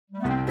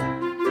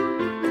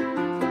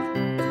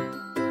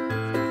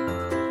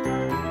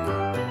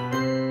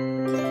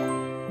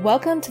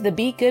Welcome to the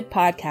Be Good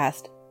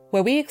podcast,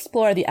 where we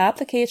explore the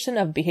application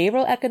of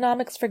behavioral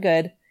economics for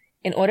good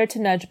in order to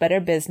nudge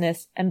better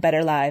business and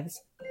better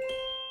lives.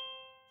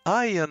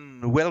 Hi,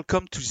 and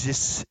welcome to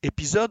this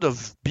episode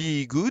of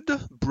Be Good,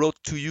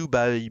 brought to you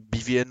by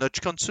BVA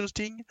Nudge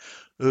Consulting,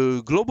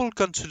 a global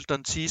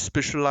consultancy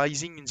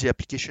specializing in the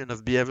application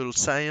of behavioral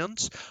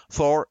science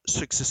for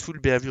successful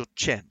behavior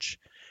change.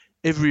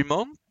 Every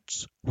month,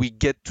 we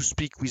get to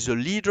speak with a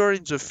leader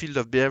in the field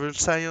of behavioral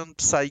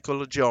science,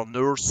 psychology, or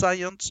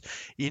neuroscience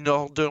in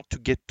order to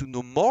get to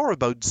know more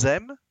about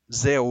them,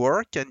 their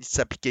work, and its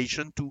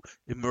application to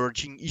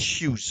emerging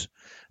issues.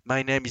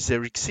 My name is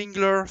Eric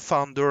Singler,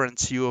 founder and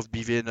CEO of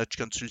BVA Nudge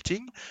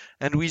Consulting,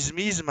 and with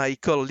me is my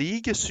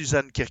colleague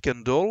Suzanne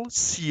Kirkendall,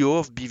 CEO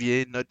of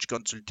BVA Nudge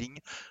Consulting,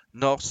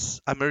 North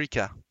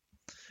America.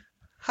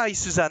 Hi,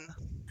 Suzanne.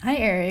 Hi,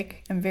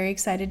 Eric. I'm very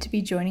excited to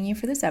be joining you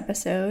for this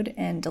episode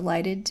and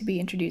delighted to be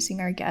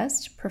introducing our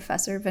guest,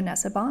 Professor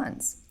Vanessa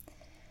Bohns.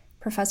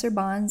 Professor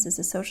Bohns is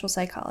a social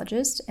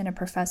psychologist and a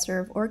professor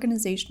of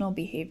organizational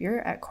behavior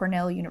at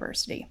Cornell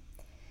University.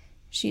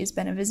 She has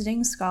been a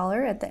visiting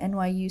scholar at the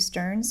NYU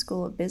Stern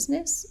School of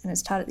Business and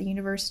has taught at the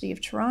University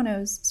of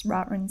Toronto's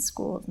Rotman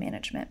School of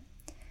Management.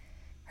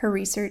 Her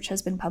research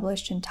has been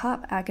published in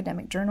top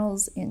academic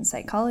journals in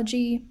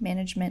psychology,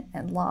 management,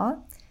 and law,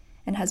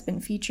 and has been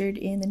featured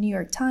in the New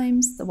York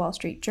Times, the Wall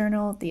Street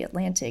Journal, the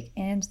Atlantic,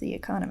 and the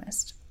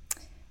Economist.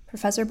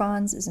 Professor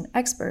Bohns is an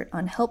expert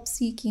on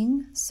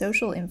help-seeking,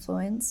 social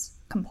influence,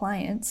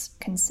 compliance,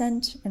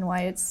 consent, and why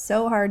it's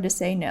so hard to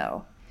say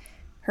no.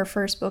 Her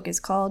first book is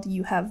called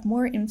You Have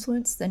More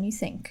Influence Than You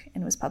Think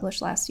and was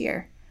published last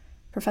year.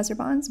 Professor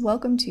Bohns,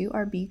 welcome to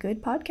our Be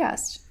Good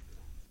podcast.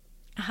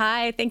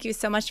 Hi, thank you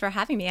so much for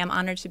having me. I'm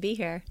honored to be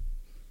here.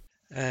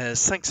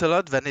 Thanks a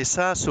lot,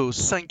 Vanessa. So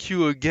thank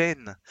you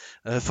again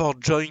for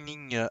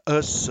joining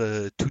us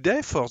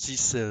today for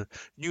this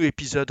new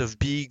episode of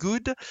Be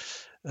Good.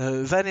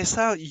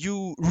 Vanessa,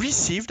 you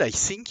received, I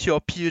think,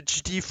 your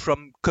PhD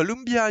from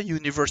Columbia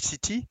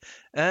University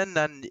and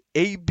an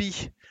AB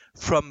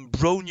from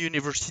Brown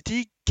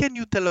University. Can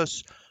you tell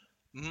us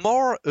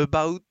more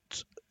about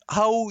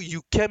how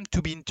you came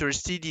to be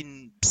interested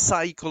in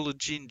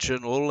psychology in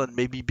general and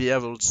maybe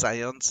behavioral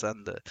science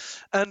and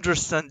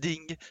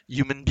understanding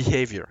human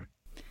behavior?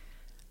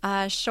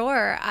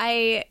 Sure.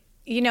 I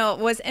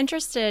was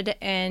interested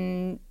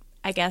in,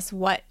 I guess,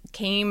 what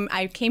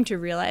I came to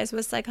realize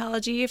was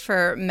psychology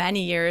for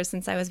many years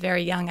since I was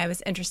very young. I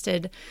was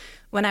interested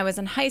when I was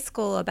in high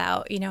school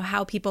about,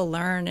 how people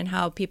learn and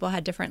how people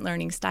had different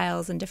learning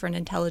styles and different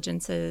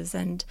intelligences.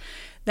 And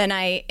then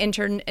I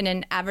interned in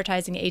an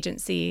advertising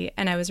agency,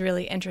 and I was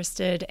really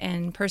interested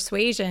in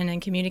persuasion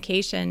and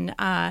communication.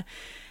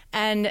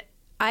 And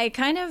I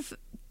kind of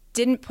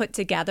didn't put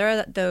together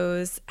that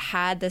those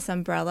had this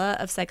umbrella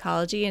of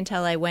psychology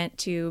until I went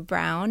to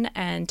Brown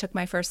and took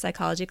my first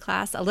psychology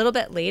class a little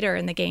bit later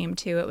in the game,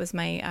 too. It was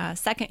my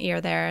second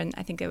year there, and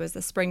I think it was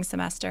the spring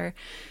semester.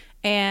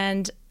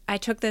 And I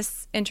took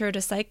this intro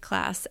to psych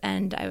class,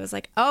 and I was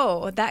like,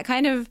 oh, that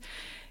kind of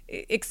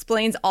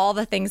explains all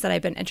the things that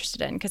I've been interested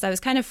in, because I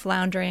was kind of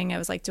floundering. I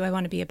was like, do I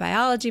want to be a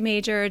biology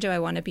major? Do I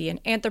want to be an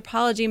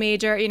anthropology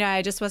major?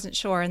 I just wasn't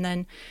sure. And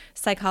then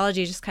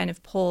psychology just kind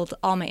of pulled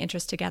all my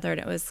interests together, and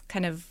it was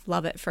kind of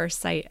love at first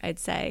sight, I'd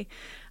say.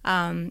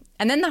 And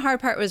then the hard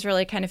part was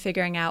really kind of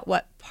figuring out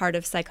what part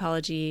of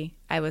psychology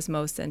I was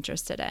most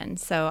interested in.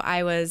 So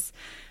I was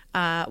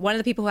one of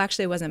the people who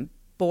actually wasn't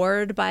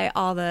bored by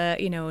all the,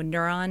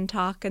 neuron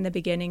talk in the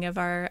beginning of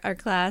our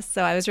class.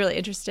 So I was really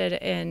interested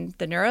in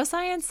the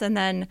neuroscience. And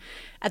then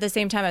at the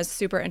same time, I was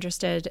super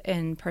interested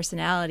in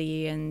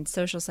personality and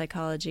social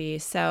psychology.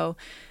 So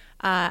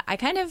I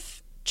kind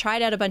of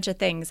tried out a bunch of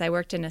things. I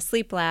worked in a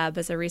sleep lab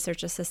as a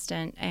research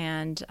assistant,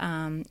 and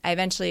I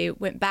eventually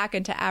went back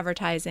into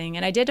advertising,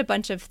 and I did a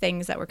bunch of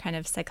things that were kind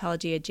of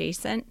psychology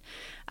adjacent.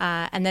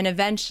 And then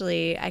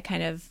eventually I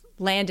kind of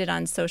landed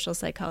on social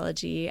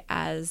psychology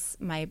as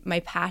my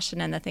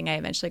passion and the thing I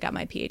eventually got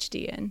my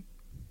PhD in.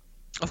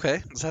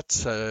 Okay,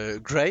 that's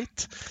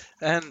great.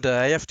 And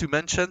I have to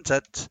mention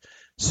that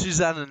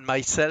Suzanne and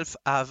myself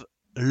have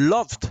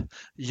loved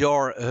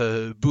your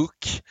book.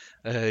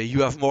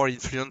 You Have More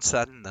Influence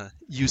Than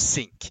You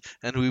Think,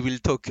 and we will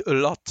talk a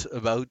lot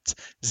about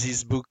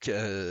this book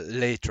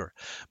later.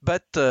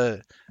 But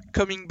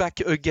coming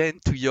back again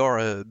to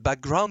your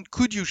background,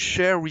 could you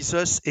share with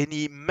us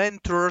any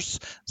mentors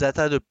that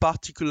had a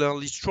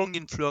particularly strong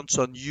influence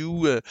on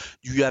you?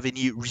 Do you have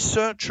any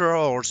researcher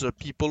or the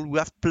people who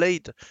have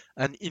played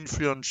an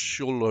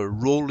influential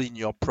role in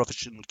your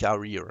professional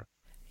career?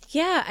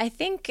 Yeah, I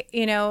think,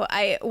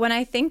 when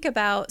I think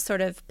about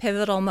sort of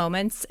pivotal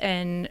moments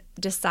in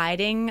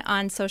deciding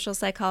on social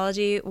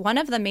psychology, one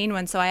of the main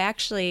ones, so I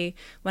actually,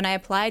 when I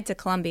applied to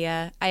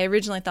Columbia, I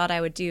originally thought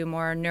I would do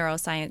more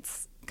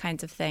neuroscience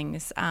kinds of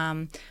things.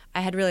 I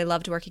had really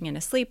loved working in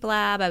a sleep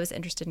lab. I was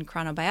interested in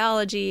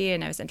chronobiology,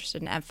 and I was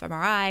interested in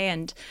fMRI.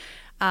 And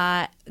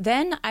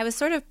then I was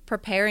sort of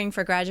preparing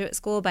for graduate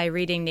school by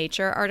reading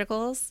Nature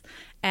articles.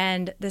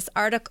 And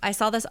I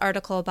saw this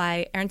article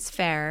by Ernst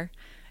Fehr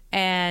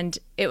And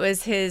it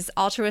was his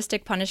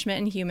Altruistic Punishment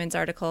in Humans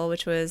article,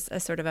 which was a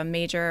sort of a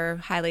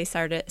major, highly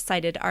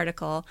cited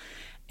article.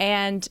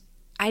 And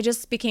I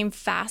just became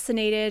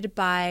fascinated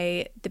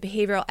by the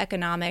behavioral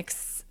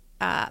economics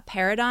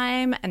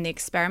paradigm and the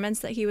experiments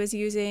that he was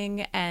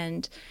using,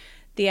 and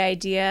the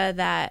idea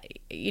that,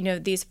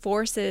 these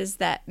forces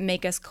that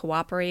make us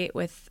cooperate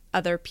with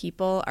other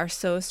people are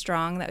so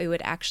strong that we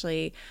would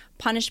actually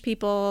punish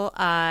people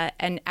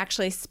and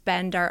actually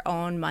spend our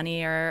own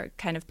money or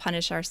kind of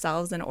punish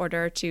ourselves in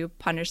order to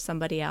punish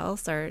somebody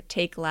else or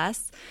take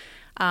less.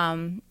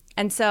 And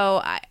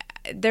so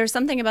there's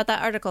something about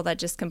that article that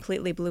just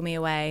completely blew me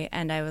away.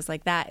 And I was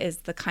like, that is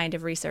the kind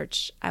of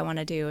research I want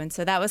to do. And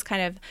so that was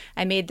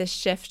I made this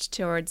shift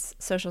towards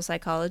social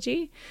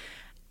psychology.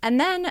 And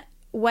then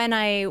when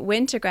I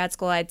went to grad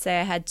school, I'd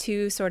say I had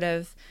two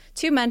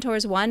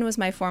mentors. One was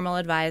my formal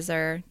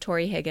advisor,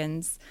 Tori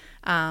Higgins,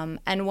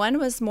 and one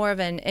was more of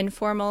an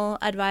informal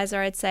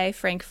advisor, I'd say,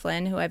 Frank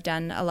Flynn, who I've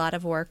done a lot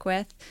of work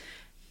with.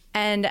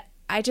 And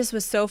I just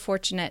was so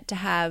fortunate to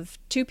have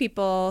two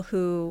people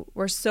who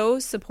were so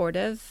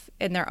supportive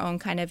in their own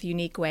kind of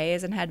unique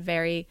ways and had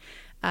very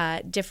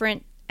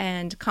different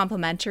and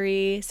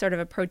complementary sort of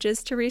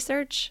approaches to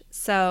research.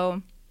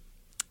 So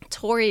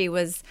Tori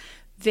was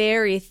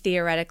very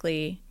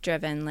theoretically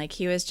driven. Like,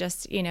 he was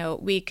just,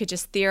 we could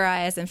just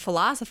theorize and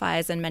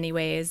philosophize in many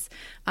ways,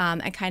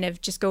 and kind of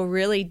just go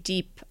really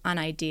deep on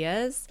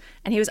ideas.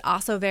 And he was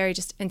also very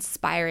just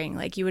inspiring.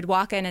 Like, you would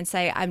walk in and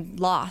say, I'm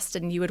lost,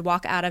 and you would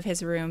walk out of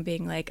his room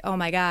being like, oh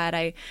my God,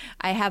 I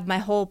have my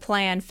whole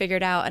plan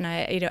figured out, and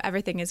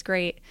everything is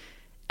great.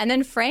 And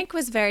then Frank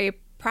was very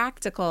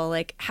practical.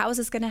 Like, how is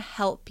this going to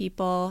help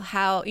people?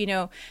 How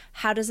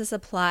does this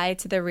apply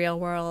to the real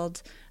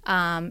world?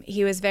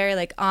 He was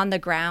very on the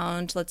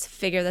ground, let's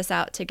figure this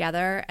out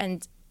together.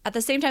 And at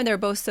the same time, they were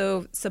both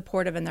so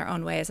supportive in their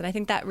own ways. And I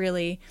think that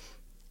really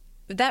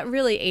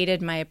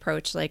aided my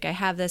approach. Like, I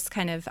have this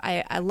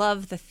I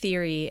love the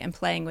theory and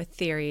playing with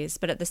theories,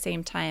 but at the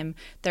same time,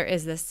 there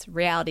is this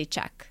reality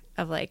check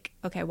of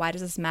okay, why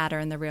does this matter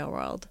in the real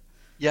world?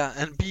 Yeah,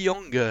 and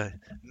beyond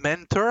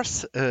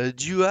mentors, do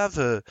you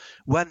have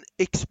one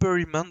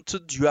experiment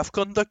you have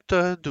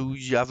conducted or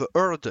you have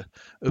heard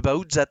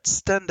about that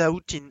stand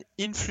out in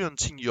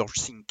influencing your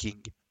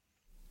thinking?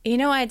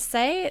 I'd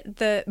say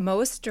the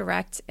most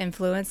direct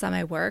influence on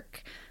my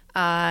work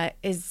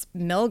is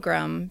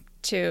Milgram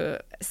to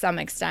some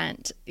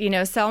extent.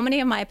 So many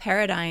of my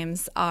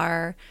paradigms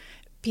are,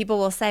 people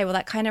will say, well,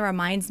 that kind of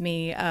reminds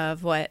me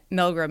of what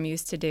Milgram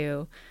used to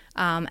do.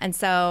 And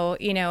so,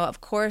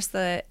 of course,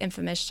 the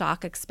infamous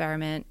shock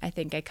experiment, I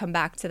think I come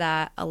back to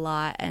that a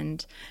lot.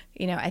 And,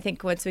 I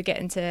think once we get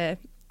into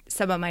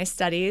some of my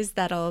studies,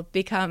 that'll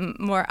become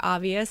more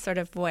obvious sort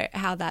of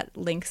how that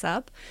links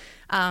up.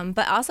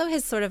 But also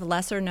his sort of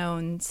lesser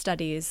known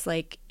studies,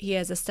 like he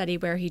has a study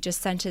where he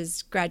just sent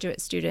his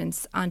graduate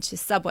students onto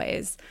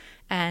subways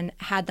and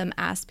had them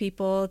ask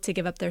people to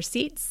give up their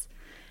seats.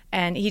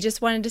 And he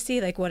just wanted to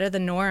see, what are the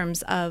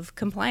norms of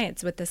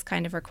compliance with this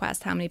kind of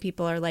request? How many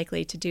people are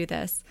likely to do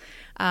this?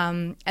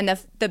 And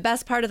the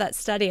best part of that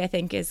study, I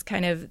think, is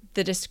kind of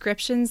the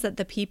descriptions that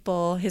the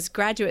people, his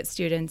graduate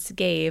students,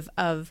 gave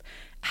of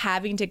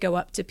having to go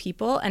up to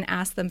people and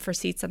ask them for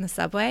seats on the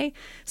subway.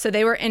 So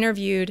they were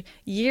interviewed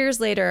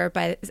years later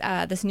by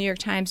this New York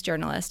Times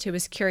journalist who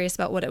was curious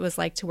about what it was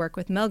like to work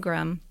with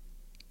Milgram.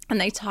 And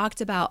they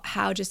talked about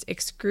how just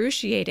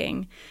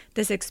excruciating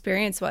this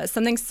experience was.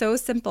 Something so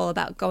simple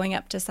about going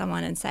up to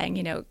someone and saying,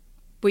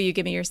 will you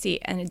give me your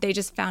seat? And they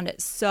just found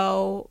it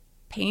so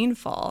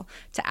painful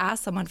to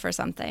ask someone for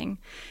something,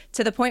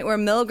 to the point where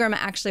Milgram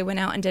actually went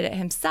out and did it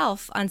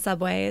himself on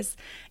subways.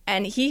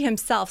 And he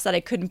himself said, I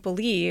couldn't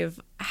believe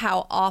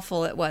how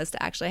awful it was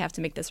to actually have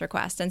to make this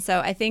request. And so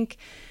I think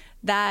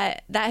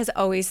that has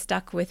always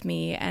stuck with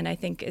me, and I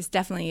think is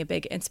definitely a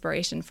big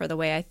inspiration for the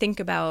way I think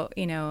about,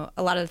 a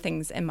lot of the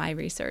things in my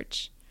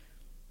research.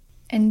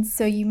 And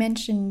so you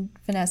mentioned,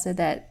 Vanessa,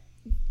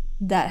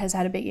 that has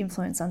had a big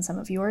influence on some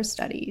of your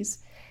studies.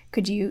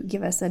 Could you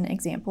give us an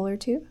example or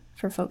two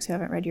for folks who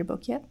haven't read your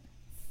book yet?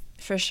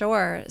 For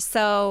sure.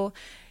 So,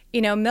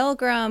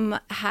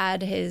 Milgram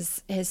had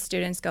his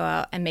students go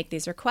out and make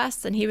these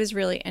requests, and he was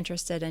really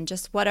interested in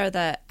just what are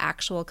the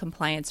actual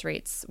compliance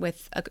rates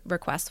with a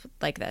request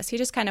like this. He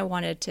just kind of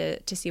wanted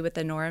to see what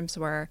the norms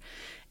were.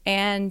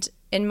 And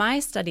in my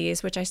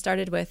studies, which I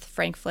started with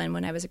Frank Flynn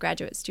when I was a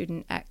graduate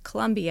student at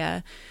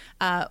Columbia,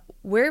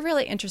 we're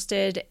really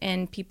interested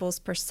in people's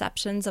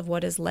perceptions of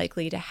what is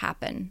likely to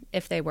happen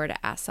if they were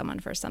to ask someone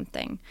for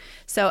something.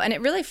 So, and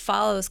it really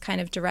follows kind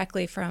of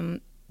directly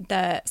from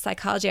the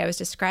psychology I was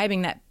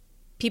describing, that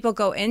people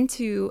go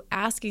into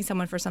asking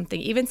someone for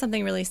something, even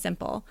something really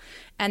simple,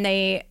 and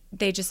they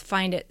just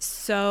find it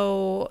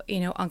so,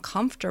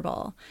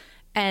 uncomfortable.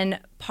 And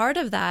part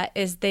of that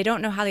is they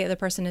don't know how the other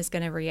person is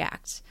going to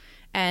react.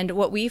 And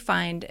what we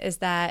find is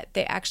that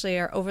they actually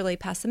are overly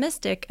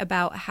pessimistic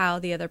about how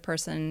the other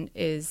person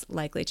is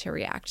likely to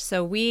react.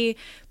 So we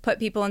put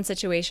people in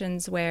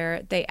situations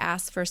where they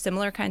ask for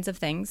similar kinds of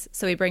things.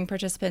 So we bring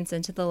participants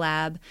into the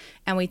lab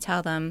and we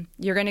tell them,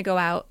 you're going to go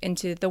out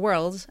into the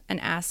world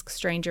and ask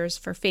strangers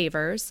for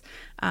favors.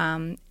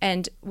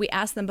 And we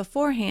ask them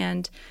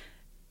beforehand,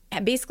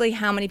 basically,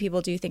 how many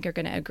people do you think are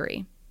going to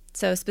agree?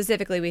 So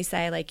specifically, we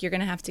say, like, you're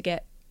going to have to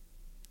get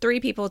 3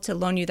 people to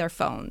loan you their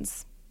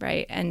phones,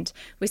 right? And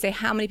we say,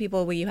 how many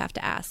people will you have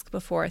to ask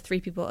before 3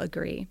 people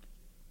agree?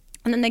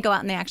 And then they go out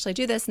and they actually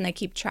do this and they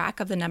keep track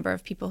of the number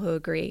of people who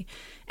agree.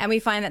 And we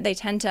find that they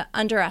tend to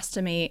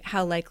underestimate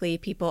how likely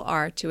people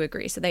are to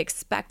agree. So they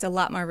expect a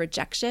lot more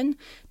rejection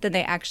than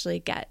they actually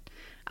get.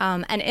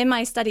 And in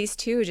my studies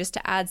too, just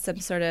to add some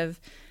sort of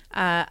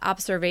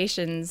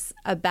observations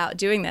about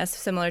doing this,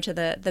 similar to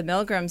the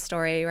Milgram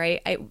story,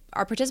 right?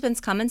 Our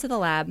participants come into the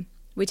lab.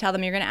 We tell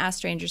them you're going to ask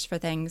strangers for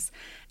things.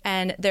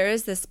 And there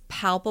is this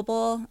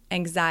palpable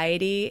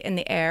anxiety in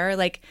the air.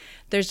 Like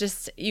there's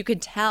just, you could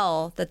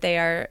tell that they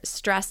are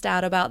stressed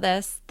out about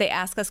this. They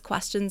ask us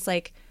questions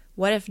like,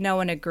 what if no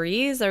one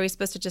agrees? Are we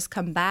supposed to just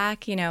come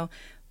back?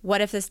 What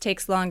if this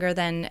takes longer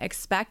than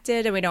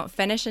expected and we don't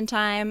finish in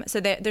time? So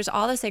there's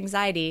all this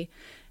anxiety.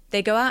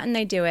 They go out and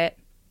they do it.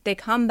 They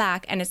come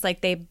back and it's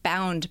like they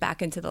bound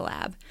back into the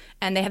lab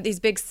and they have these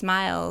big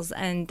smiles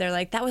and they're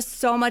like, that was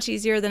so much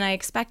easier than I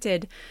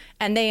expected.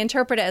 And they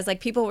interpret it as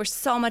like people were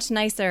so much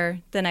nicer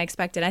than I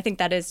expected. I think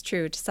that is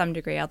true to some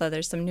degree, although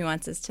there's some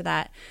nuances to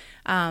that.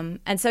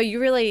 And so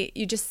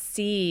you just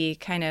see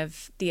kind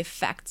of the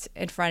effect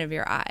in front of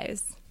your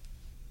eyes.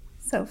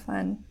 So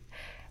fun.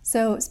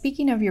 So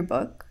speaking of your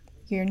book,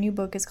 your new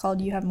book is called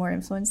You Have More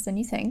Influence Than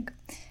You Think,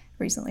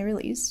 recently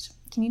released.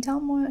 Can you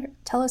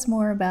tell us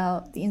more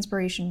about the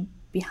inspiration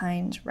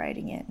behind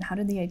writing it and how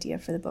did the idea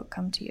for the book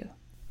come to you?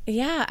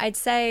 Yeah, I'd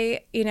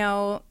say,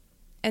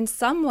 in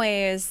some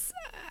ways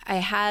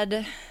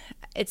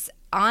it's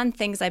on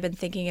things I've been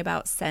thinking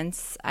about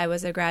since I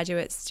was a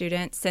graduate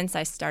student, since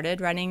I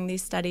started running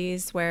these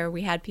studies where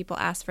we had people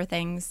ask for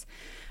things.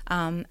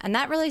 And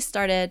that really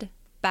started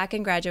back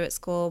in graduate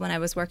school when I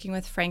was working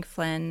with Frank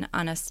Flynn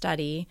on a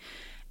study.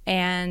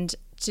 And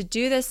to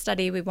do this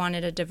study, we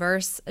wanted a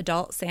diverse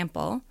adult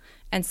sample.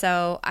 And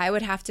so I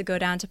would have to go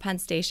down to Penn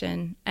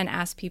Station and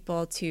ask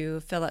people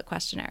to fill out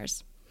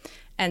questionnaires.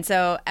 And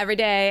so every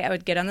day I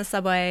would get on the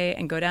subway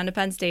and go down to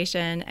Penn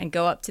Station and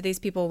go up to these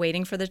people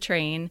waiting for the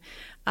train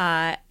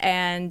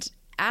and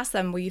ask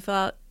them, will you fill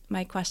out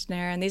my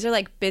questionnaire? And these are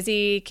like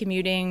busy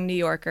commuting New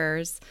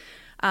Yorkers.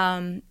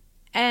 And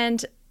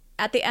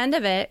at the end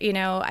of it,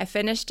 I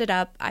finished it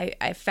up.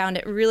 I found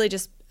it really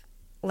just,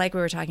 like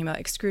we were talking about,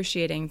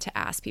 excruciating to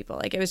ask people.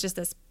 Like it was just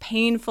this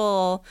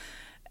painful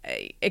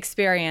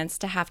experience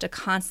to have to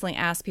constantly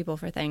ask people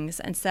for things.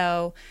 And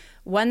so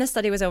when the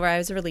study was over, I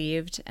was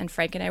relieved, and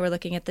Frank and I were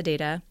looking at the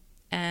data,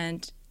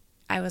 and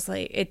I was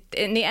like,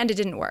 in the end, it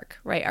didn't work,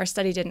 right? Our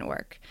study didn't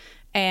work.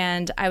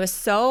 And I was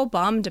so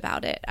bummed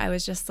about it. I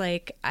was just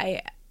like,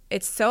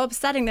 it's so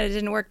upsetting that it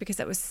didn't work because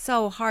it was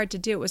so hard to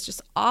do. It was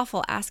just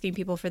awful asking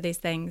people for these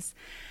things.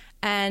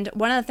 And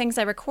one of the things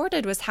I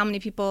recorded was how many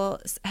people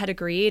had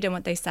agreed and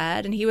what they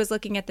said. And he was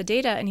looking at the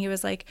data and he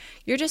was like,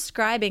 you're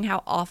describing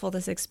how awful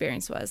this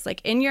experience was. Like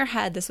in your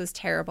head, this was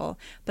terrible.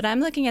 But I'm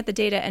looking at the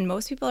data and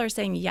most people are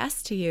saying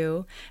yes to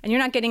you. And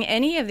you're not getting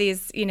any of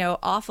these,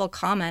 awful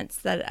comments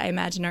that I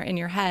imagine are in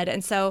your head.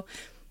 And so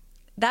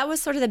that was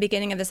sort of the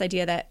beginning of this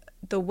idea that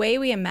the way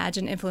we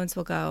imagine influence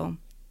will go,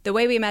 the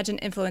way we imagine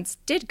influence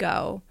did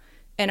go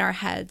in our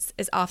heads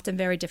is often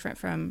very different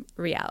from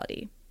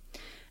reality.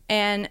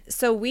 And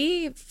so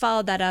we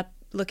followed that up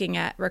looking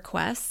at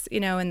requests,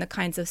 in the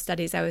kinds of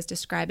studies I was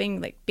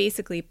describing, like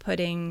basically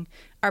putting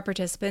our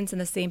participants in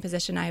the same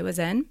position I was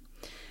in.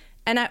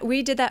 And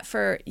we did that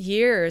for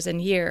years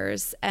and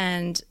years,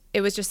 and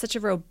it was just such a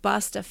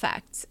robust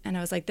effect. And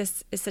I was like,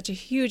 this is such a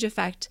huge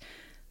effect,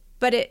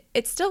 but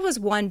it still was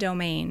one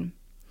domain.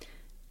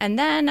 And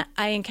then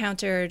I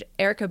encountered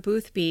Erica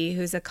Boothby,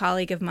 who's a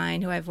colleague of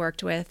mine who I've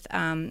worked with,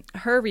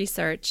 her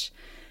research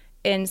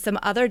in some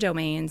other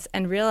domains,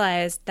 and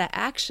realized that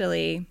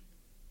actually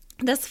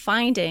this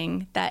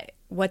finding that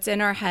what's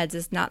in our heads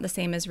is not the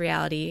same as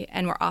reality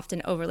and we're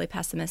often overly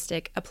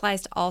pessimistic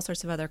applies to all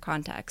sorts of other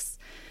contexts.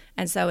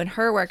 And so in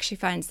her work, she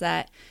finds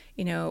that,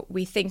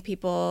 we think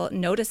people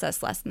notice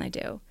us less than they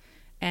do,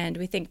 and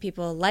we think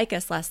people like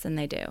us less than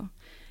they do.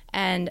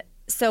 And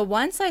so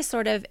once I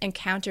sort of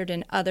encountered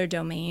in other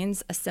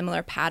domains a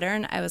similar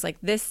pattern, I was like,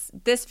 this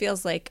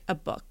feels like a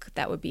book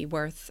that would be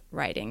worth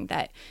writing,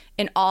 that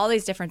in all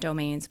these different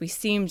domains, we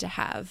seem to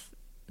have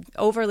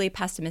overly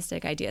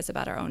pessimistic ideas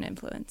about our own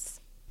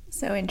influence.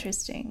 So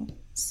interesting.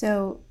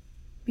 So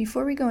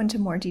before we go into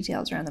more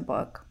details around the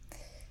book,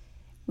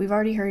 we've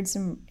already heard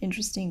some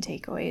interesting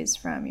takeaways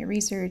from your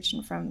research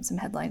and from some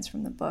headlines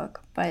from the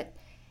book, but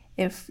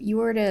if you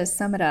were to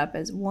sum it up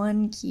as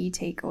one key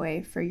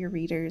takeaway for your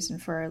readers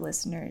and for our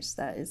listeners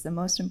that is the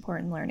most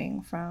important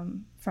learning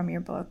from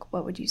your book,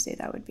 what would you say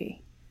that would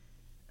be?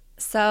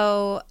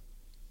 So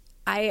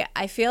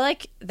I feel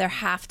like there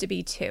have to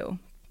be two.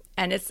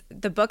 And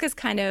the book is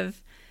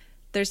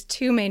there's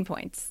two main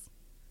points.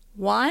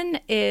 One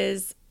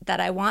is that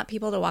I want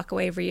people to walk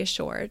away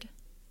reassured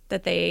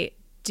that they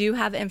do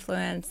have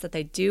influence, that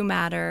they do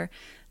matter,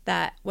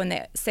 that when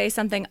they say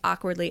something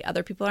awkwardly,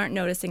 other people aren't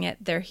noticing it,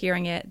 they're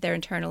hearing it, they're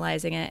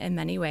internalizing it in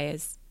many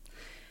ways.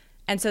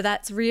 And so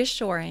that's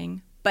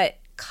reassuring. But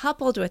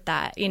coupled with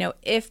that,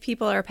 if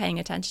people are paying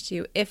attention to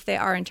you, if they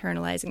are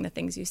internalizing the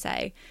things you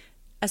say,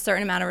 a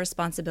certain amount of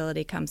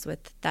responsibility comes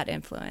with that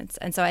influence.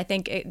 And so I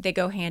think they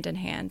go hand in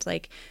hand.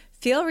 Like,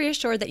 feel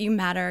reassured that you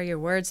matter, your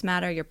words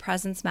matter, your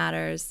presence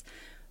matters,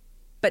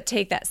 but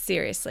take that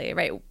seriously,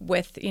 right?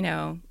 With,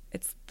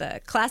 it's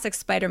the classic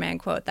Spider-Man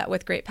quote that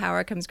with great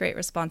power comes great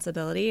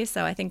responsibility.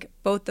 So I think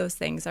both those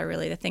things are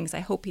really the things I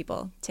hope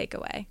people take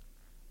away.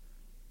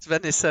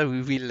 Vanessa,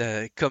 we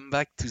will come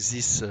back to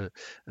this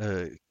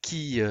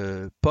key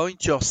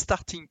point. Your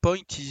starting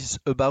point is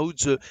about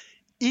the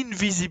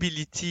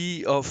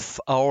invisibility of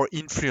our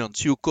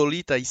influence. You call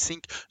it, I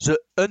think, the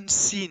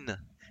unseen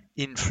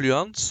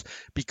influence,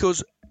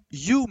 because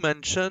you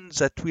mentioned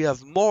that we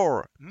have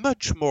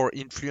much more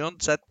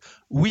influence than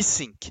we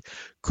think.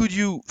 Could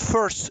you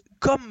first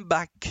come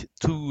back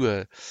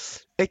to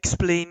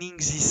explaining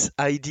this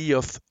idea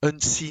of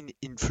unseen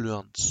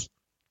influence?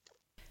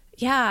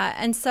 Yeah,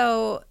 and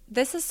so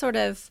this is sort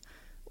of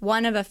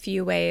one of a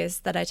few ways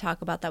that I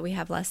talk about that we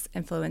have less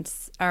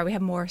influence, or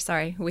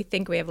we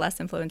think we have less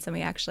influence than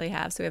we actually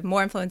have. So we have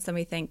more influence than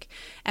we think.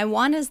 And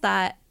one is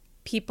that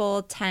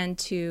people tend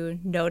to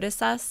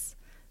notice us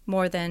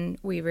more than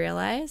we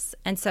realize.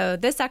 And so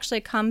this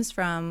actually comes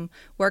from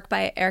work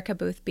by Erica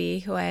Boothby,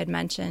 who I had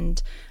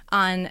mentioned,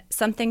 on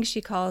something she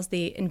calls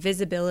the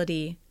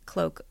invisibility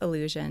cloak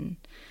illusion.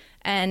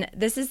 And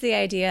this is the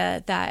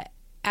idea that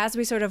as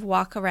we sort of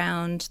walk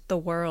around the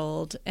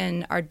world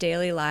in our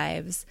daily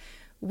lives,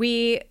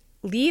 we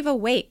leave a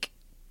wake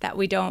that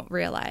we don't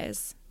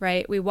realize,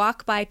 right? We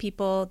walk by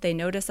people, they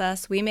notice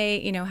us. We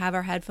may, have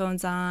our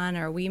headphones on,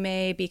 or we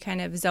may be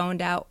kind of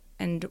zoned out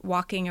and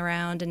walking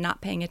around and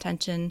not paying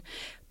attention.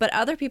 But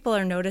other people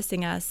are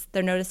noticing us.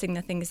 They're noticing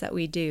the things that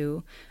we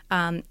do.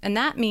 And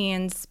that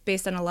means,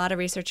 based on a lot of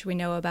research we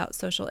know about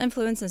social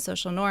influence and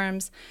social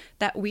norms,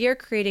 that we are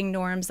creating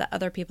norms that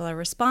other people are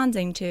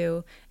responding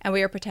to, and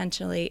we are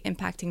potentially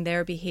impacting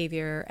their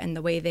behavior and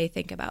the way they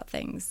think about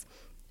things.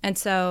 And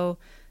so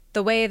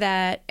the way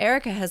that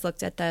Erica has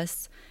looked at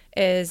this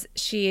is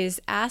she's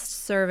asked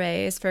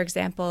surveys, for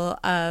example,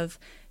 of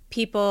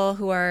people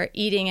who are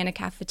eating in a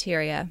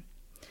cafeteria.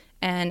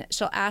 And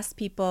she'll ask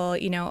people,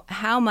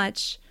 how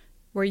much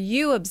were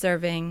you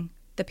observing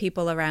the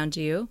people around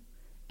you?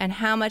 And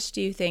how much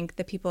do you think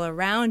the people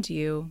around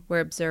you were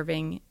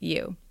observing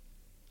you?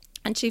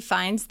 And she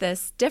finds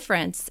this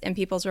difference in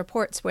people's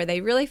reports where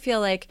they really feel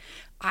like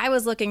I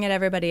was looking at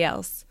everybody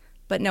else,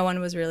 but no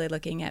one was really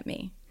looking at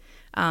me.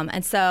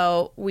 And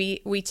so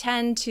we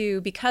tend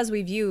to, because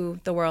we view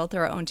the world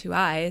through our own two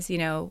eyes,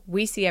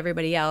 we see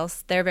everybody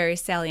else, they're very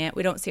salient,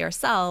 we don't see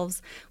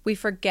ourselves, we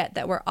forget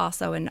that we're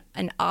also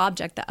an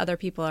object that other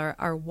people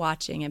are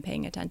watching and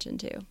paying attention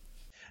to.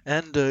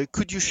 And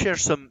could you share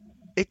some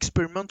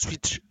experiments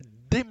which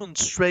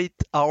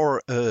demonstrate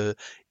our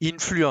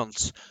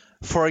influence?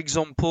 For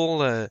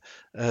example,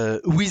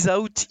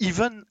 without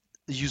even,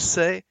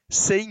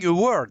 saying a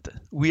word,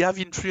 we have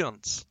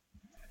influence.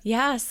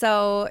 Yeah.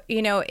 So,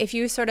 if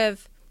you sort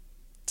of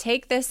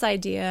take this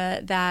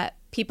idea that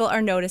people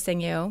are noticing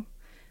you,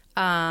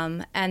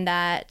 and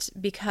that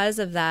because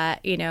of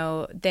that,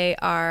 they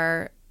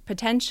are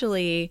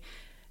potentially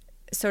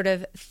sort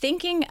of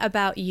thinking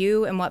about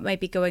you and what might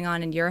be going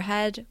on in your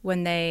head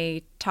when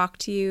they talk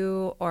to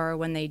you or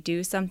when they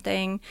do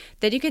something,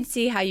 then you can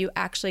see how you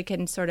actually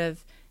can sort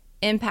of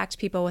impact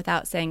people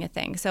without saying a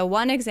thing. So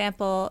one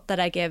example that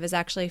I give is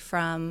actually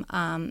from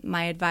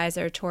my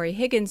advisor, Tori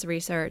Higgins'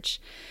 research.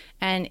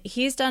 And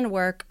he's done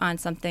work on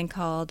something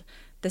called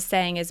the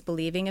saying is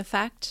believing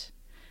effect.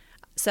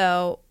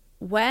 So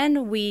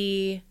when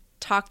we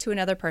talk to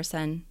another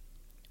person,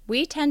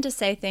 we tend to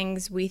say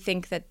things we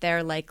think that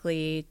they're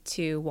likely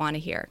to want to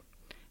hear,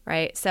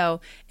 right?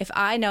 So if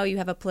I know you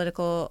have a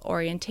political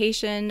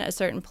orientation, a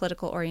certain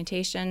political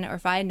orientation, or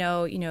if I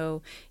know,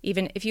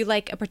 even if you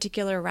like a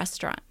particular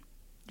restaurant,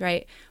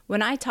 right?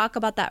 When I talk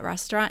about that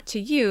restaurant to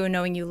you,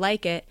 knowing you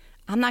like it,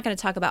 I'm not going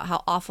to talk about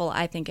how awful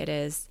I think it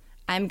is.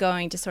 I'm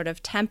going to sort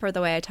of temper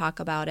the way I talk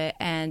about it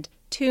and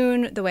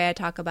tune the way I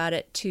talk about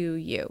it to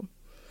you.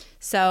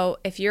 So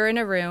if you're in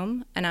a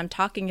room and I'm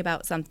talking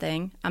about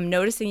something, I'm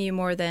noticing you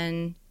more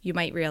than you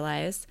might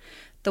realize.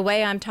 The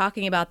way I'm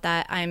talking about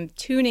that, I'm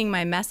tuning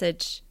my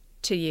message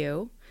to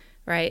you,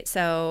 right?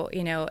 So,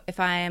 if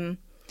I'm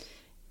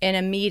in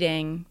a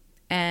meeting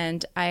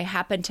and I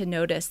happen to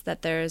notice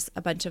that there's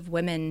a bunch of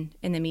women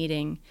in the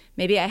meeting,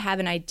 maybe I have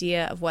an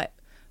idea of what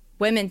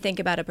women think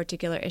about a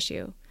particular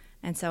issue.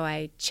 And so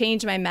I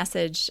change my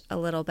message a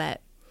little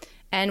bit.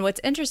 And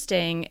what's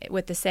interesting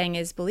with the saying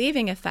is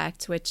believing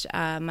effect, which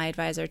my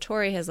advisor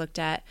Tori has looked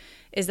at,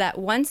 is that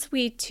once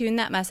we tune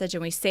that message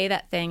and we say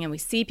that thing and we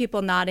see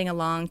people nodding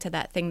along to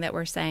that thing that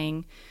we're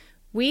saying,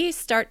 we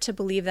start to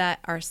believe that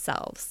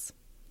ourselves.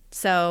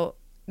 So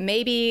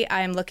maybe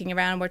I'm looking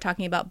around, we're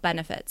talking about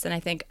benefits, and I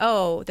think,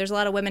 oh, there's a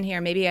lot of women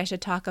here. Maybe I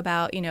should talk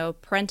about,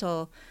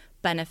 parental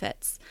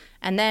benefits.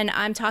 And then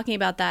I'm talking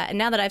about that. And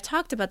now that I've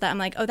talked about that, I'm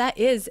like, oh, that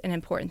is an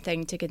important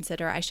thing to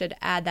consider. I should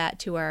add that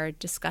to our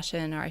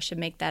discussion, or I should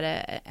make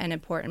that an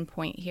important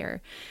point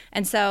here.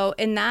 And so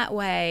in that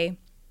way,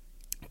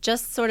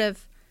 just sort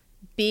of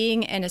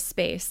being in a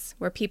space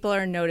where people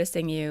are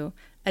noticing you,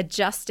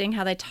 adjusting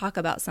how they talk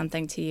about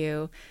something to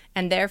you,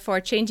 and therefore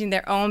changing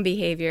their own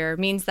behavior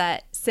means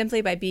that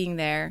simply by being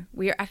there,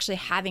 we are actually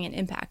having an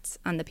impact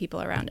on the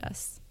people around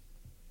us.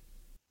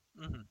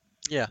 Mm-hmm.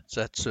 Yeah,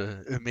 that's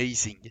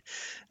amazing.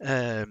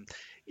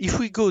 If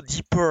we go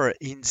deeper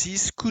in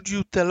this, could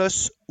you tell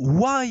us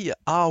why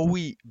are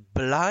we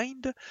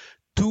blind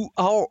to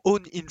our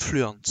own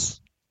influence?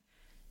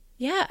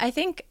 Yeah, I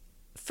think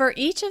for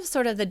each of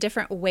sort of the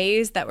different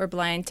ways that we're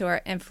blind to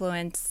our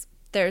influence,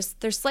 there's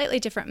slightly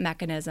different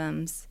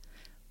mechanisms.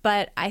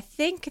 But I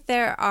think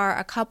there are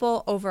a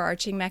couple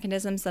overarching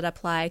mechanisms that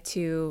apply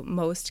to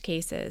most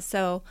cases.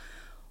 So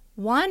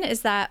one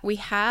is that we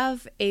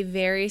have a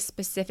very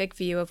specific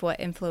view of what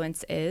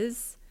influence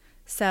is.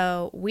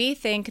 So we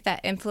think that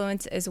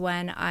influence is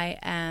when I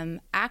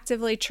am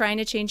actively trying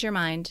to change your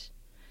mind,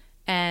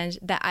 and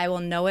that I will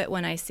know it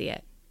when I see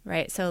it,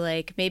 right? So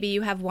like maybe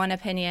you have one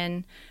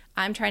opinion,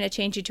 I'm trying to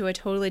change you to a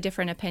totally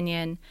different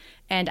opinion,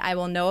 and I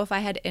will know if I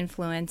had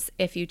influence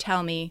if you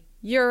tell me,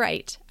 you're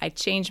right, I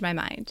changed my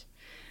mind.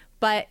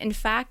 But in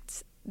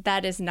fact,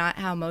 that is not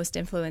how most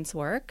influence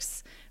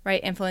works,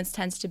 right? Influence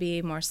tends to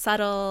be more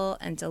subtle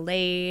and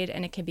delayed,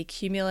 and it can be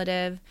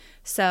cumulative.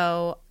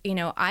 So,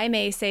 I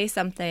may say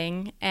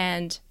something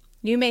and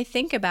you may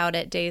think about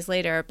it days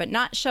later, but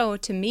not show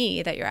to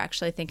me that you're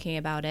actually thinking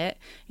about it,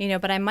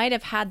 but I might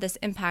have had this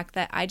impact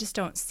that I just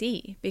don't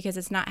see because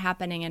it's not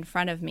happening in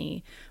front of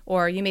me,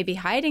 or you may be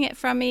hiding it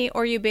from me,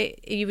 or you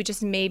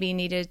just maybe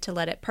needed to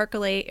let it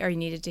percolate, or you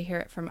needed to hear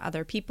it from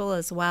other people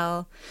as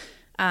well.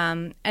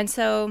 And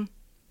so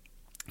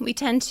we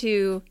tend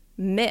to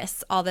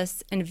miss all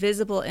this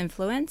invisible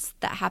influence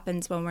that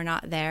happens when we're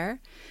not there.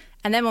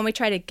 And then when we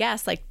try to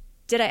guess, like,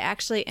 did I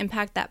actually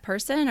impact that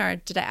person, or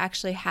did I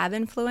actually have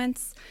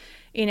influence?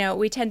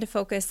 We tend to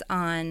focus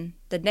on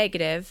the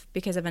negative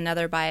because of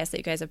another bias that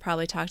you guys have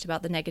probably talked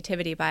about, the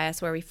negativity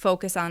bias, where we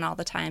focus on all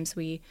the times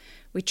we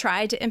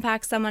tried to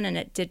impact someone and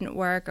it didn't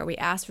work, or we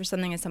asked for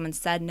something and someone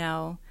said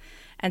no.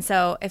 And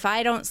so if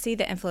I don't see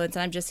the influence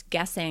and I'm just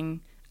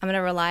guessing, I'm going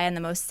to rely on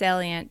the most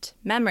salient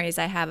memories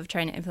I have of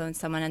trying to influence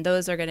someone, and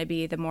those are going to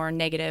be the more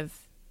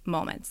negative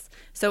moments.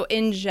 So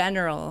in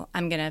general,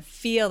 I'm going to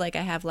feel like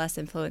I have less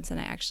influence than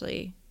I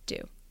actually do.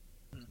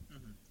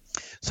 Mm-hmm.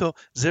 So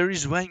there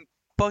is one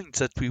point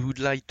that we would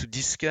like to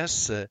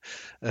discuss.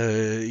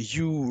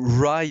 You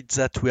write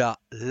that we are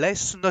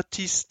less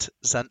noticed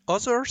than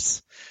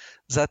others,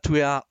 that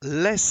we are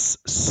less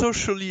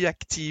socially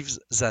active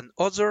than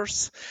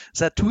others,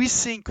 that we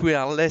think we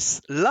are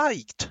less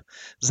liked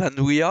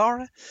than we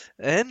are.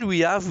 And we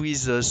have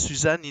with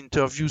Suzanne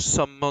interviewed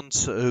some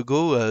months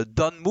ago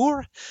Don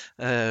Moore,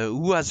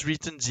 who has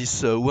written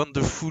this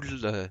wonderful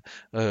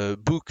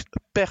book,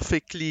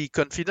 Perfectly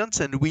Confident,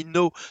 and we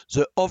know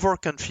the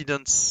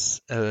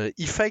overconfidence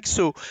effect.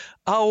 So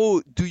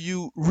how do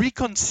you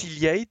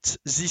reconciliate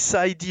this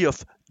idea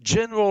of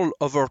general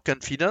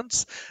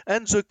overconfidence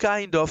and the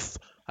kind of,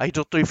 I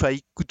don't know if I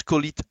could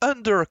call it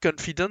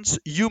underconfidence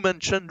you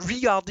mentioned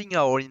regarding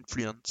our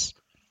influence?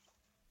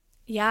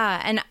 Yeah,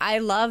 and I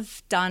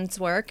love Don's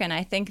work, and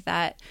I think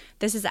that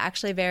this is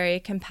actually very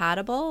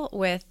compatible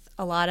with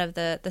a lot of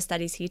the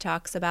studies he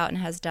talks about and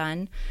has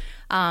done.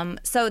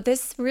 So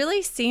this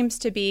really seems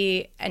to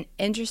be an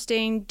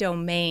interesting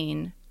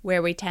domain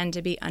where we tend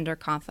to be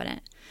underconfident.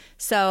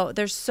 So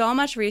there's so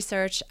much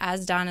research,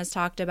 as Don has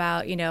talked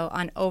about,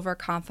 on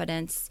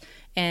overconfidence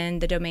in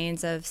the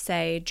domains of,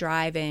 say,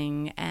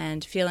 driving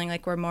and feeling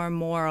like we're more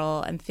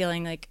moral and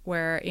feeling like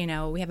we're,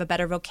 we have a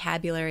better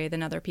vocabulary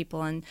than other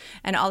people and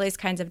all these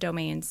kinds of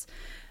domains.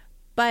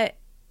 But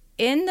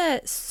in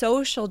the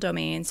social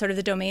domain, sort of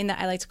the domain that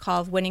I like to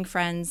call winning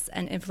friends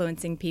and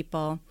influencing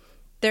people,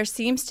 there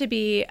seems to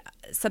be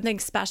something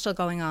special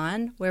going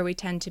on where we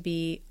tend to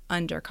be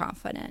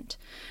underconfident.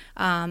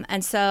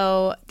 And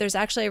so there's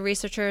actually a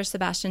researcher,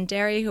 Sebastian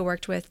Derry, who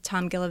worked with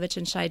Tom Gilovich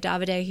and Shai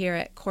Davide here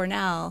at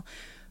Cornell,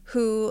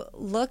 who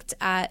looked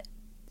at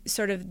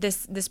sort of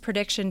this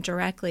prediction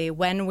directly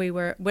when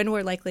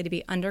we're likely to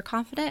be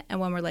underconfident and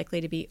when we're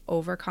likely to be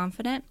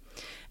overconfident.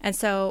 And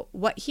so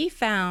what he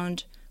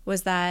found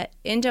was that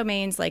in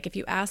domains like if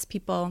you ask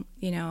people,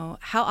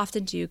 how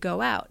often do you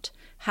go out?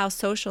 How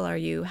social are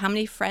you? How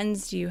many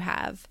friends do you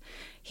have?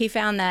 He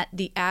found that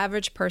the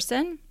average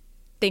person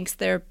thinks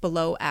they're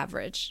below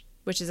average,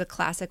 which is a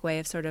classic way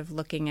of sort of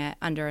looking at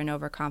under and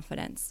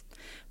overconfidence.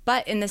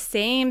 But in the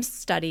same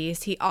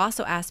studies, he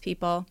also asked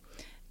people,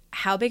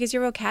 how big is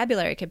your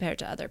vocabulary compared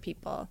to other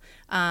people?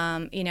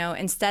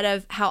 Instead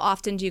of how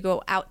often do you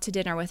go out to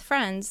dinner with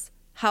friends,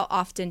 how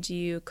often do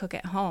you cook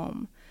at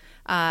home?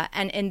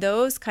 And in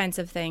those kinds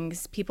of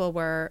things, people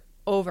were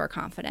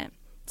overconfident.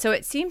 So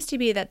it seems to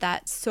be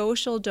that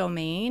social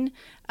domain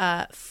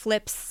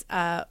flips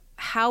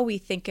how we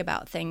think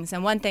about things.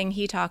 And one thing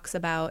he talks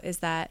about is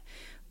that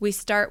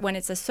when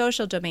it's a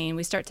social domain,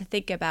 we start to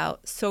think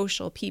about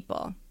social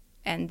people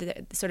and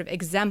the sort of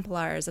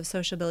exemplars of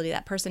sociability,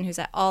 that person who's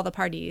at all the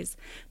parties,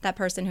 that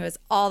person who has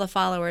all the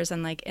followers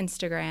on like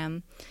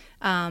Instagram.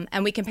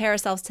 And we compare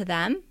ourselves to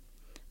them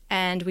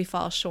and we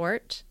fall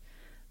short.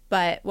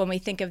 But when we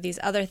think of these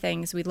other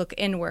things, we look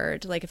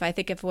inward. Like if I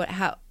think of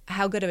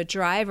how good of a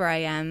driver I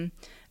am,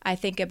 I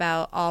think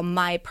about all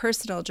my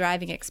personal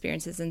driving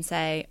experiences and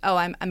say, oh,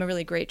 I'm a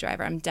really great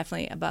driver. I'm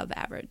definitely above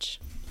average.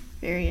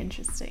 Very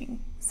interesting.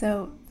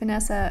 So,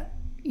 Vanessa,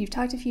 you've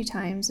talked a few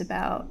times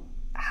about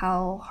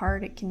how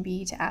hard it can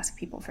be to ask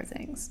people for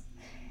things.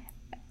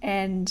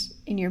 And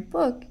in your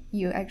book,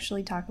 you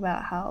actually talk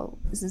about how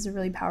this is a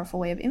really powerful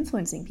way of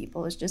influencing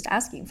people, is just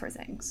asking for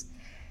things.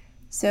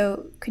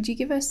 So could you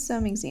give us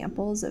some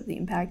examples of the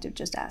impact of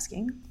just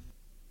asking?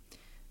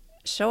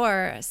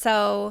 Sure.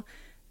 So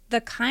the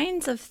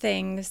kinds of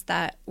things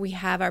that we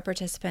have our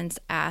participants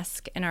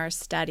ask in our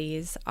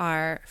studies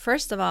are,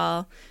 first of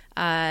all,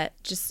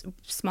 just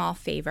small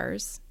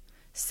favors.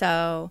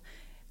 So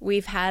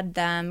we've had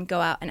them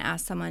go out and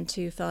ask someone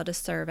to fill out a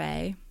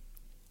survey,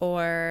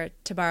 or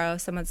to borrow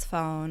someone's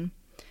phone,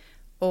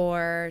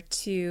 or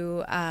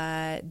to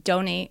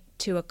donate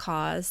to a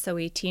cause. So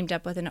we teamed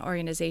up with an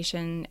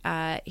organization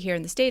here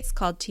in the States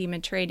called Team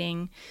in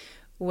Trading,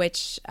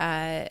 which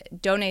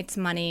donates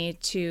money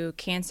to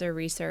cancer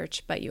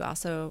research, but you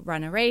also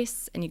run a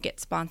race and you get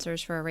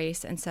sponsors for a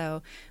race. And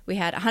so we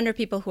had 100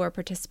 people who are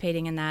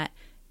participating in that.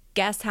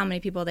 Guess how many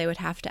people they would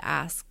have to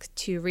ask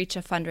to reach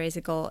a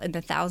fundraising goal in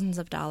the thousands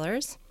of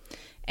dollars,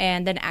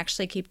 and then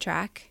actually keep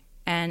track.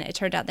 And it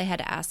turned out they had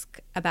to ask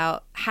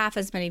about half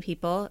as many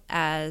people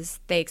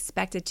as they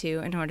expected to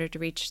in order to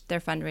reach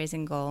their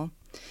fundraising goal.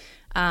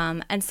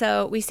 And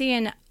so we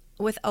see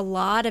with a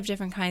lot of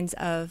different kinds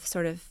of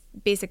sort of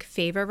basic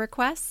favor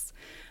requests,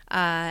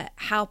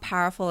 how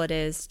powerful it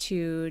is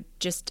to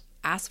just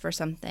ask for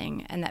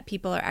something, and that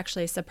people are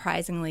actually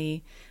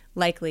surprisingly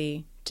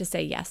likely to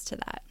say yes to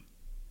that.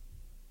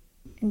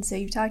 And so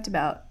you've talked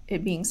about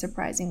it being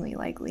surprisingly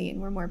likely,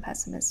 and we're more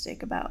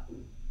pessimistic about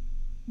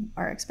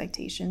our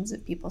expectations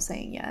of people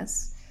saying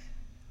yes.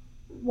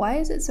 Why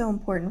is it so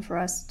important for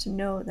us to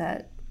know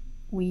that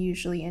we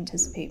usually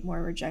anticipate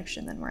more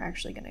rejection than we're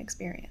actually going to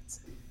experience?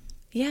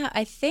 Yeah,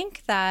 I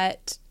think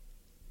that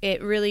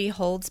it really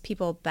holds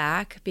people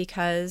back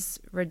because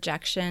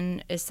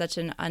rejection is such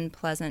an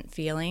unpleasant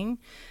feeling,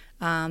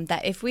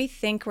 that if we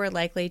think we're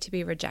likely to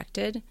be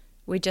rejected,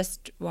 we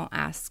just won't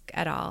ask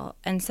at all.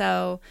 And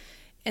so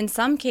in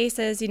some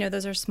cases,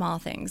 those are small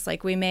things.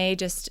 Like we may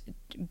just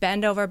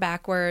bend over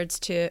backwards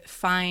to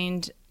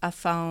find a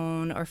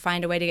phone or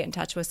find a way to get in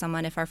touch with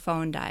someone if our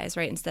phone dies,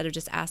 right? Instead of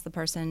just ask the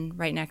person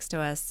right next to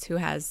us who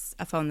has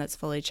a phone that's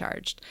fully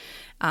charged.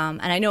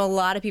 And I know a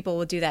lot of people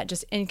will do that,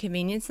 just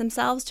inconvenience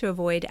themselves to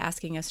avoid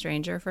asking a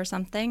stranger for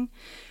something.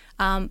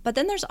 But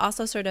then there's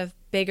also sort of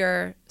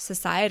bigger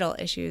societal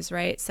issues,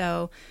 right?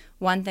 So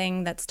one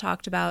thing that's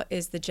talked about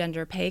is the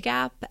gender pay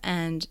gap,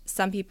 and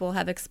some people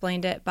have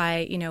explained it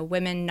by,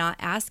 women not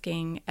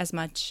asking as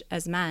much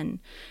as men.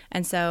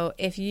 And so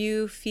if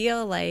you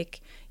feel like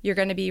you're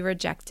going to be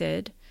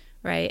rejected,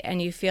 right, and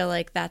you feel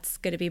like that's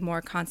going to be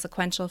more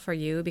consequential for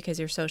you because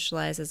you're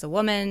socialized as a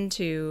woman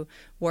to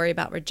worry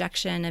about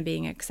rejection and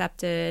being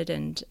accepted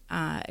and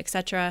et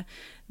cetera,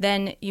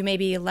 then you may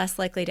be less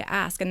likely to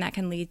ask. And that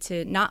can lead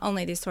to not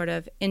only these sort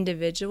of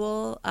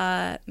individual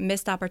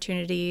missed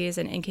opportunities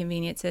and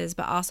inconveniences,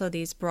 but also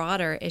these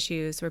broader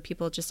issues where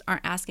people just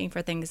aren't asking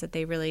for things that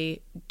they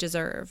really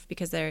deserve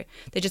because they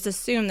just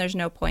assume there's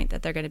no point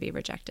that they're going to be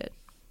rejected.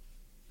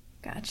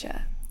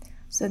 Gotcha.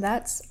 So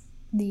that's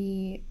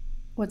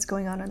what's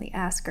going on the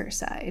asker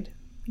side.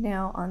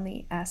 Now on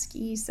the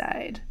askee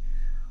side,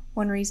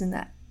 one reason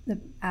that the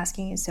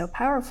asking is so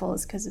powerful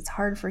is because it's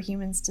hard for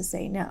humans to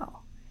say no.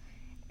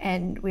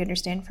 And we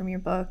understand from your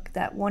book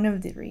that one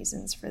of the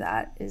reasons for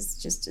that is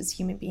just as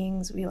human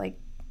beings, we like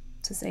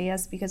to say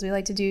yes because we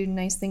like to do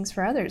nice things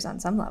for others on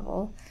some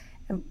level.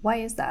 And why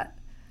is that?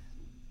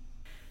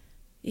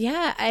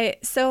 Yeah,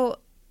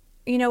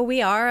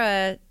 we are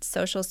a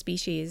social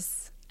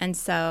species. And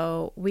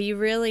so we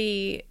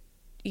really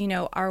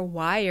are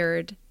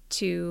wired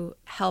to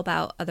help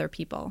out other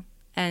people.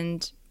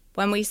 And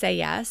when we say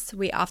yes,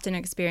 we often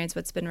experience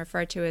what's been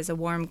referred to as a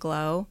warm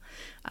glow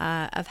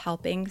of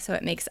helping. So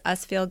it makes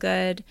us feel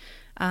good.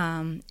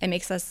 It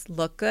makes us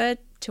look good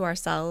to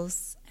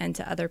ourselves and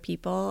to other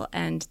people,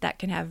 and that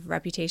can have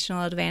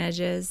reputational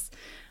advantages.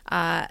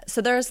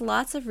 So there's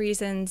lots of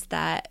reasons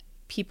that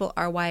people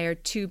are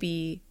wired to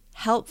be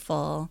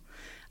helpful.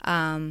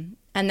 And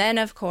then,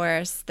 of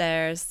course,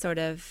 there's sort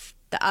of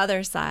the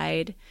other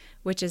side,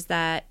 which is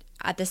that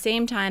at the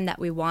same time that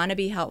we want to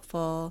be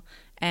helpful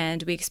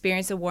and we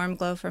experience a warm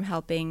glow from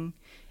helping,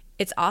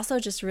 it's also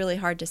just really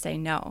hard to say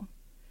no.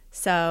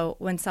 So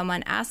when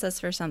someone asks us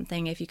for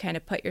something, if you kind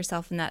of put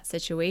yourself in that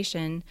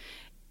situation,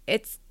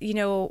 it's,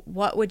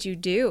 what would you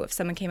do if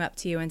someone came up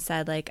to you and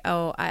said like,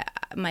 oh,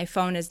 my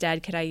phone is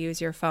dead, could I use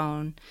your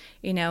phone?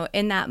 In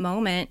that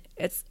moment,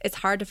 it's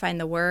hard to find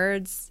the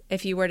words.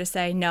 If you were to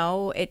say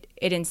no, it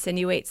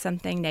insinuates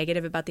something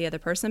negative about the other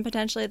person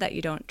potentially, that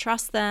you don't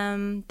trust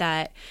them,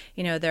 that,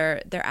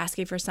 they're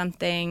asking for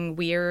something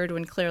weird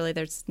when clearly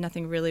there's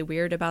nothing really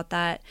weird about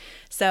that.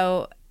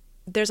 So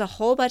there's a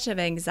whole bunch of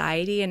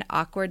anxiety and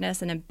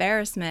awkwardness and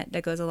embarrassment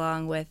that goes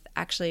along with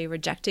actually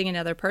rejecting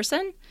another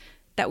person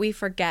that we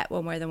forget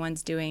when we're the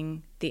ones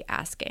doing the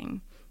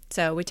asking.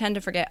 So we tend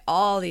to forget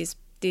all these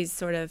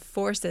sort of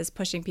forces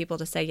pushing people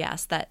to say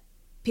yes, that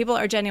people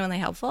are genuinely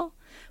helpful,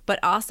 but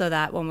also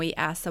that when we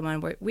ask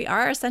someone, we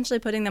are essentially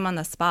putting them on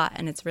the spot,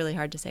 and it's really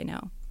hard to say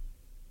no.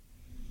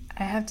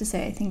 I have to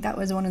say, I think that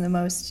was one of the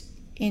most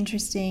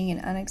interesting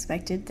and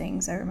unexpected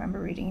things I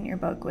remember reading in your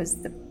book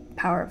was the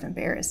power of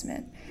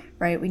embarrassment,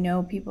 right? We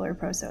know people are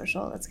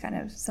pro-social. That's kind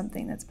of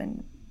something that's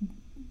been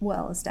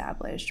well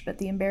established, but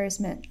the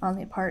embarrassment on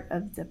the part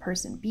of the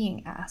person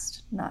being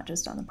asked, not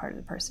just on the part of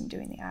the person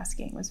doing the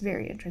asking, was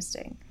very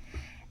interesting.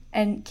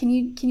 And can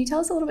you tell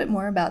us a little bit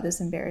more about this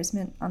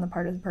embarrassment on the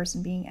part of the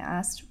person being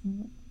asked?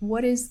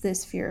 What is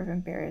this fear of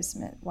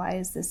embarrassment? Why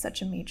is this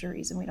such a major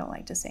reason we don't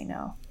like to say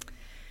no?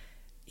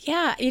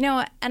 Yeah,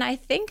 and I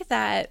think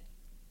that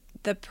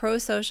the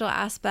pro-social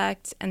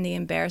aspect and the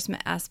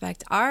embarrassment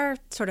aspect are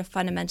sort of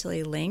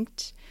fundamentally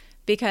linked,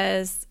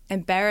 because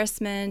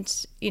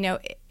embarrassment,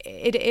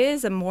 it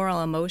is a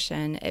moral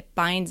emotion. It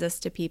binds us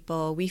to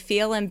people. We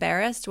feel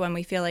embarrassed when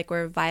we feel like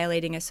we're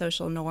violating a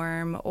social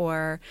norm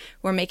or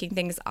we're making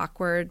things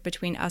awkward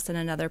between us and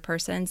another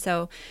person.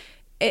 So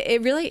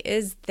it really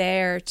is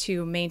there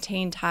to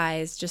maintain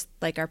ties, just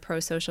like our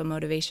pro-social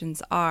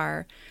motivations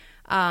are.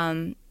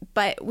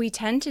 But we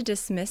tend to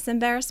dismiss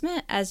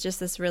embarrassment as just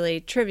this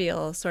really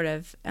trivial sort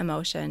of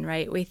emotion,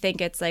 right? We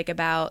think it's like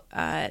about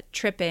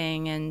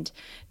tripping and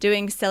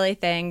doing silly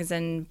things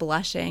and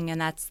blushing, and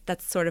that's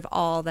sort of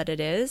all that it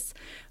is.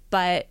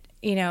 But,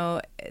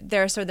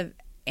 there are sort of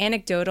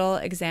anecdotal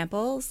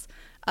examples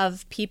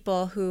of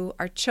people who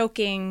are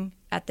choking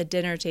at the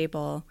dinner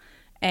table,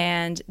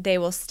 and they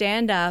will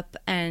stand up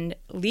and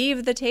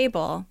leave the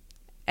table,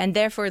 and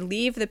therefore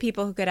leave the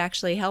people who could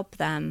actually help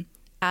them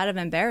out of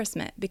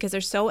embarrassment, because they're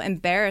so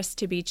embarrassed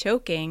to be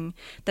choking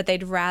that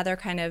they'd rather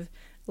kind of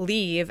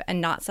leave and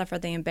not suffer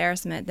the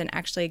embarrassment than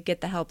actually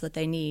get the help that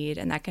they need.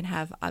 And that can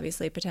have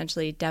obviously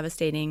potentially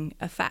devastating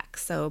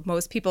effects. So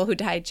most people who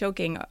died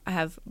choking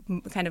have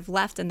kind of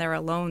left and they're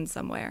alone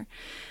somewhere.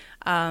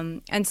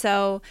 And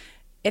so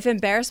if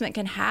embarrassment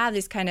can have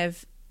these kind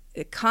of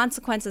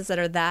consequences that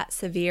are that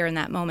severe in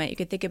that moment, you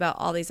could think about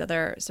all these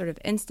other sort of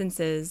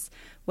instances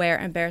where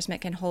embarrassment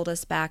can hold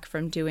us back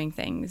from doing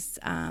things.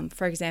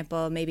 For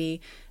example,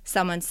 maybe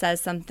someone says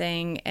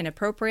something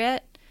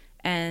inappropriate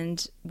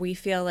and we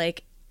feel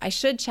like I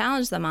should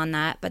challenge them on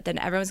that, but then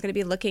everyone's going to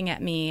be looking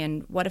at me,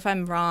 and what if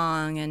I'm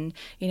wrong? And,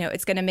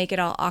 it's going to make it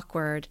all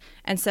awkward.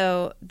 And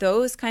so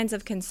those kinds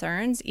of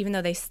concerns, even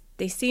though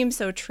they seem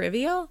so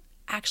trivial,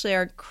 actually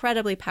are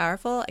incredibly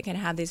powerful. It can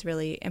have these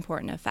really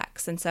important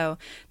effects. And so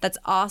that's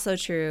also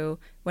true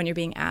when you're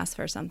being asked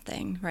for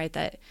something, right?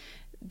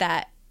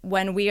 That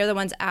when we are the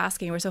ones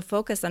asking, we're so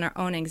focused on our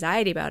own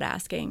anxiety about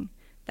asking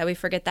that we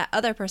forget that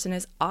other person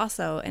is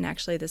also in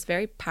actually this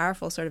very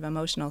powerful sort of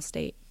emotional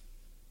state.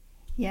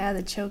 Yeah,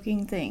 the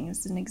choking thing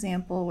is an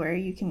example where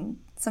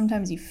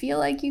sometimes you feel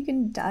like you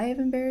can die of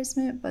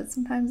embarrassment, but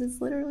sometimes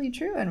it's literally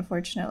true,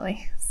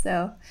 unfortunately.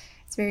 So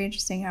it's very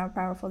interesting how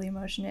powerful the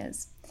emotion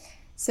is.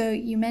 So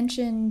you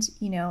mentioned,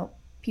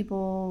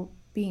 people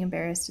being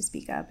embarrassed to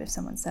speak up if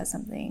someone says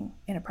something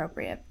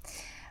inappropriate,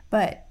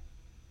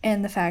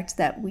 and the fact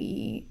that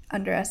we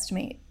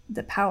underestimate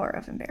the power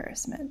of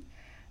embarrassment.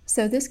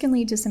 So this can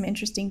lead to some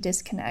interesting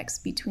disconnects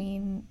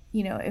between,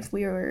 if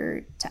we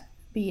were to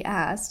be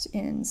asked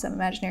in some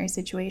imaginary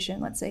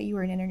situation, let's say you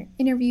were in an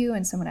interview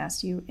and someone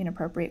asked you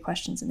inappropriate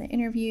questions in the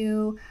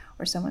interview,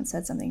 or someone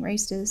said something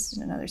racist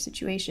in another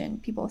situation,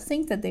 people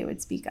think that they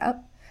would speak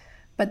up.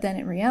 But then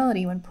in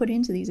reality, when put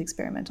into these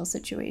experimental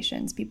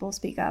situations, people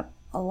speak up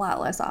a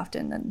lot less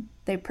often than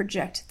they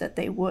project that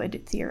they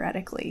would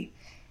theoretically.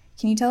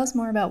 Can you tell us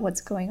more about what's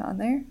going on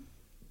there?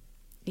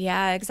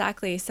 Yeah,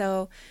 exactly.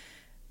 So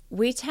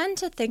we tend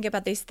to think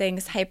about these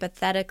things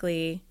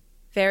hypothetically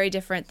very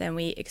different than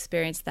we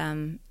experience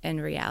them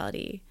in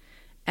reality.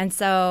 And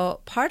so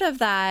part of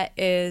that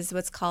is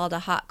what's called a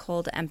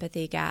hot-cold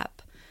empathy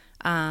gap.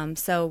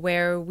 So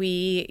where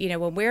we,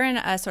 when we're in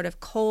a sort of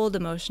cold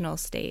emotional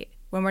state,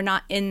 when we're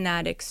not in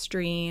that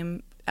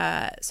extreme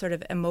sort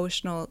of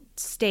emotional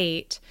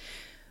state,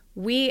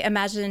 we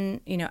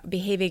imagine,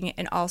 behaving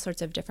in all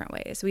sorts of different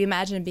ways. We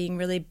imagine being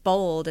really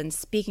bold and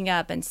speaking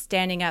up and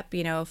standing up,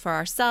 for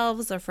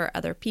ourselves or for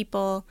other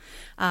people.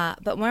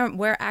 But when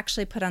we're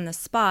actually put on the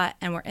spot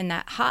and we're in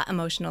that hot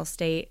emotional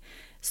state,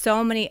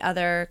 so many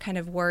other kind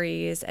of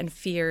worries and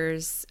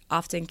fears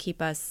often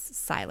keep us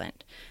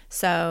silent.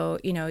 So,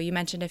 you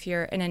mentioned if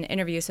you're in an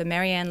interview. So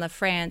Marianne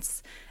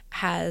LaFrance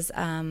has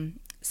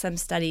some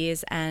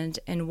studies, and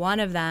in one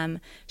of them,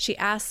 she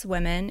asks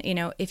women,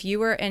 if you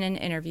were in an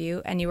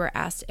interview and you were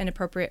asked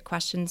inappropriate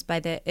questions by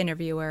the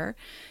interviewer,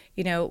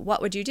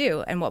 what would you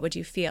do and what would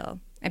you feel?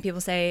 And people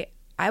say,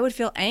 I would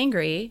feel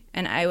angry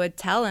and I would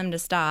tell him to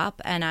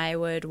stop and I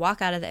would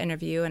walk out of the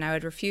interview and I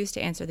would refuse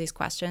to answer these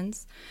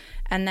questions.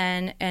 And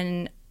then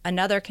in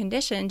another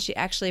condition, she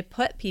actually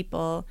put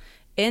people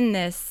in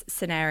this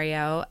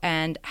scenario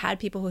and had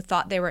people who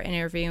thought they were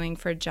interviewing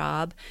for a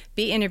job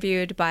be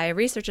interviewed by a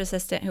research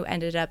assistant who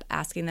ended up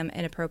asking them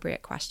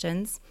inappropriate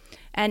questions.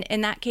 And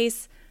in that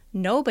case,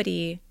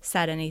 nobody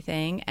said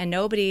anything and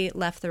nobody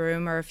left the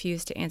room or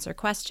refused to answer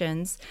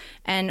questions.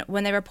 And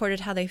when they reported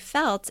how they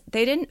felt,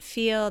 they didn't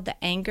feel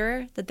the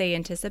anger that they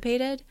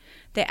anticipated.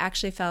 They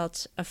actually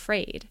felt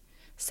afraid.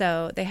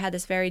 So they had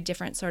this very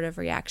different sort of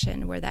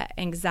reaction where that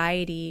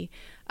anxiety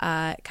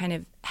kind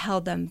of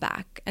held them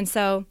back. And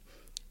so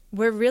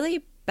we're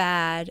really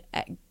bad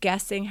at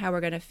guessing how we're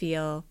going to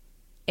feel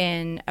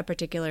in a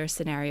particular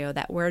scenario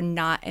that we're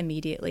not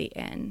immediately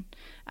in.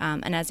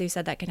 And as you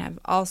said, that can have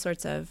all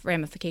sorts of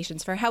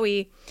ramifications for how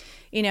we,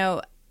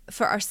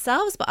 for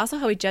ourselves, but also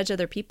how we judge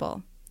other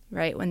people,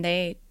 right? When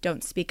they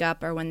don't speak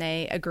up or when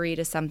they agree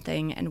to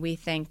something and we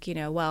think,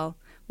 well,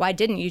 why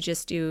didn't you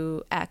just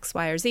do X,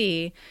 Y, or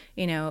Z?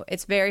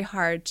 It's very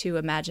hard to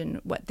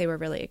imagine what they were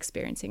really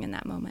experiencing in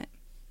that moment.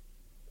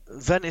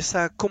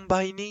 Vanessa,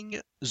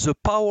 combining the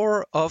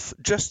power of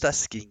just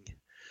asking,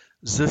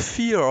 the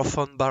fear of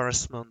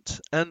embarrassment,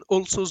 and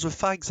also the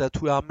fact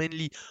that we are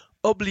mainly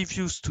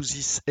oblivious to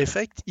this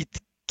effect, it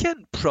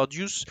can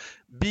produce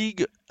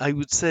big, I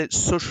would say,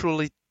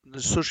 societal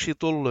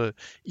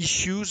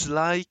issues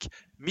like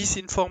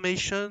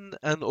misinformation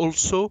and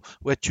also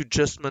what you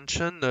just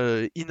mentioned,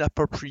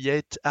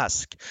 inappropriate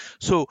ask.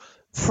 So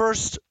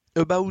first,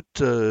 about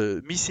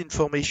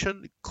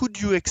misinformation, could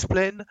you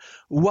explain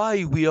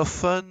why we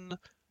often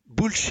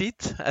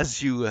bullshit,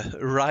 as you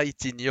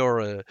write in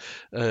your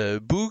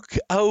book?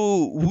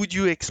 How would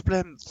you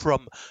explain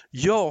from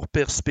your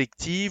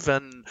perspective,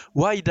 and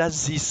why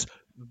does this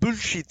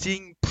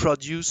bullshitting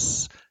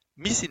produce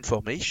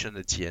misinformation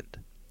at the end?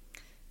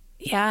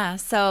 Yeah,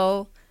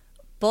 so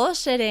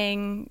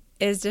bullshitting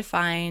is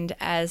defined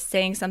as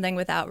saying something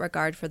without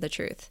regard for the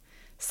truth.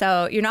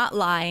 So you're not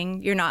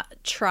lying, you're not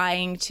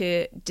trying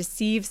to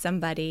deceive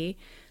somebody,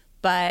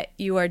 but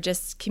you are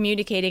just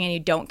communicating and you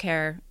don't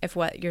care if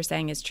what you're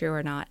saying is true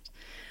or not.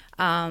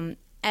 And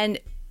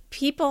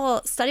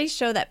studies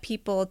show that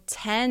people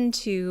tend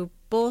to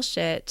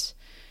bullshit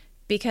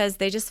because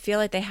they just feel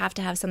like they have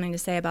to have something to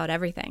say about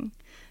everything.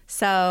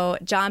 So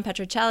John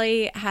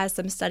Petrocelli has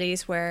some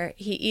studies where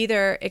he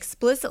either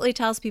explicitly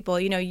tells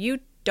people, you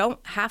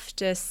don't have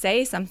to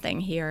say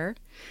something here,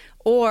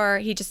 or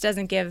he just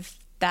doesn't give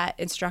that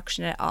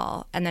instruction at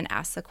all and then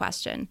asks the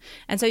question.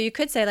 And so you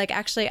could say,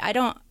 actually, I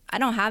don't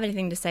have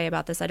anything to say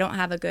about this. I don't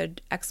have a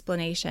good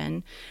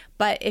explanation.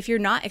 But if you're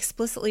not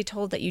explicitly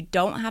told that you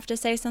don't have to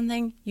say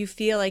something, you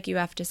feel like you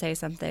have to say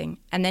something,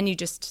 and then you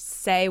just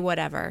say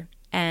whatever,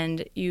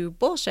 and you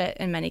bullshit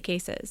in many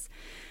cases.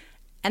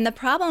 And the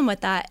problem with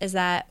that is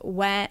that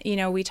when,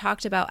 we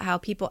talked about how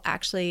people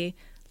actually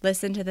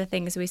listen to the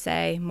things we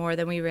say more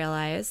than we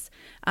realize.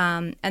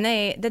 And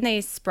then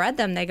they spread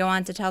them. They go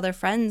on to tell their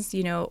friends,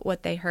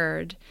 what they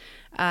heard.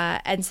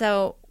 And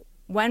so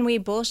when we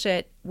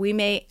bullshit, we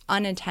may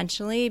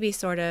unintentionally be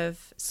sort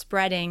of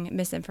spreading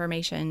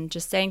misinformation,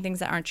 just saying things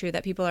that aren't true,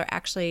 that people are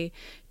actually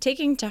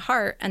taking to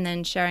heart and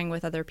then sharing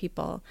with other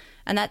people.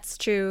 And that's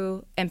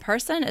true in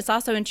person. It's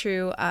also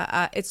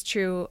it's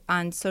true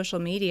on social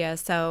media.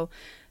 So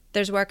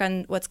there's work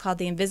on what's called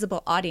the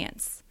invisible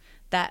audience,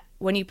 that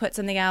when you put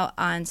something out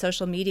on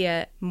social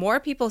media, more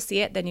people see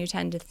it than you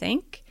tend to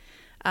think.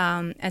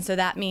 And so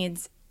that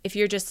means if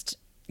you're just,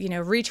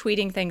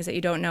 retweeting things that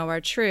you don't know are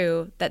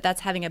true,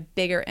 that's having a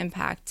bigger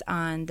impact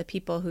on the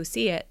people who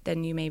see it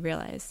than you may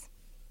realize.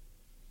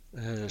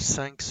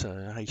 Thanks.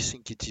 I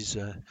think it is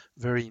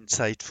very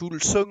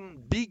insightful.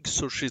 Some big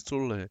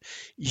societal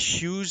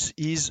issues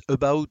is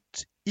about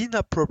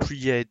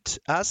inappropriate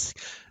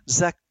asks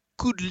that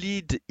could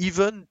lead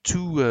even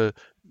to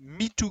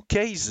Me Too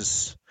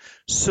cases.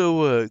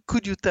 So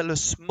could you tell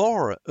us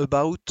more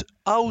about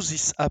how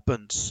this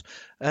happens,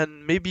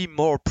 and maybe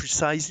more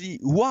precisely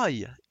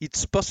why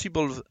it's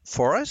possible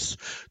for us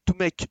to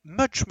make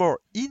much more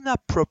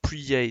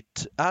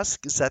inappropriate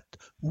asks that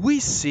we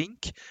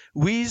think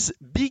with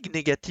big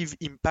negative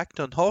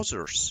impact on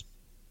others?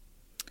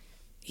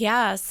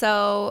 Yeah,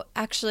 so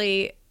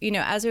actually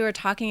as we were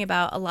talking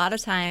about, a lot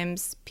of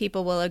times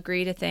people will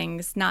agree to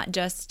things, not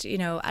just,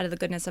 out of the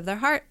goodness of their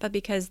heart, but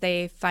because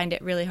they find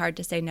it really hard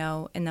to say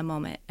no in the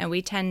moment. And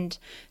we tend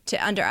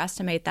to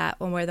underestimate that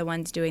when we're the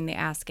ones doing the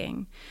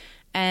asking.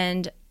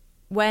 And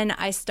when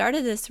I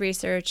started this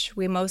research,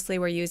 we mostly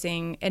were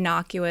using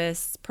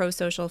innocuous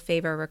pro-social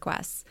favor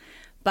requests.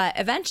 But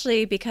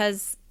eventually,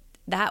 because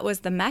that was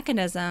the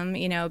mechanism,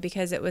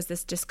 because it was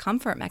this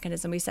discomfort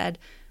mechanism, we said,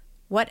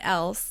 what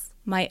else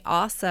might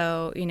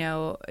also,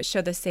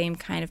 show the same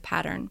kind of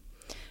pattern?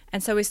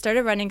 And so we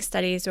started running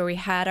studies where we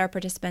had our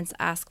participants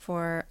ask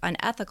for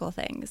unethical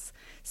things.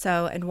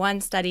 So in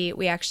one study,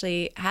 we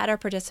actually had our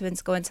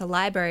participants go into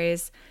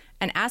libraries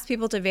and ask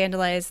people to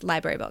vandalize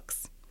library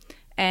books.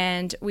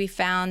 And we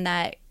found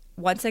that,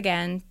 once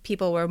again,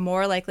 people were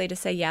more likely to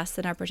say yes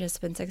than our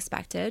participants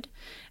expected.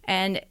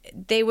 And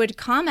they would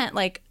comment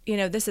like,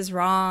 this is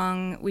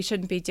wrong, we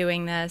shouldn't be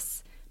doing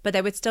this. But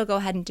they would still go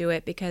ahead and do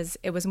it because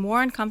it was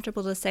more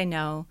uncomfortable to say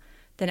no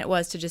than it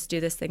was to just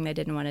do this thing they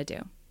didn't want to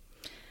do.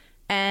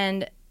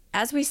 And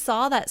as we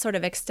saw that sort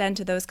of extend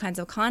to those kinds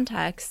of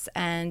contexts,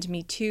 and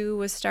Me Too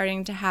was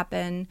starting to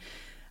happen,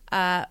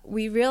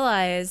 we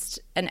realized,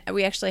 and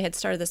we actually had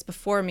started this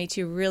before Me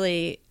Too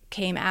really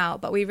came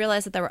out, but we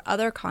realized that there were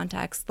other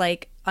contexts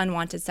like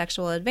unwanted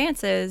sexual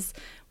advances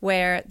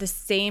where the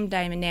same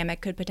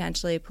dynamic could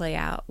potentially play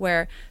out,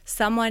 where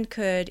someone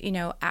could,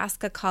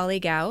 ask a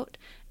colleague out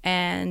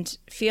and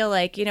feel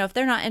like, if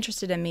they're not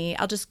interested in me,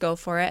 I'll just go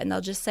for it and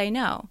they'll just say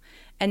no,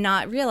 and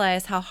not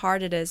realize how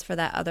hard it is for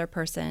that other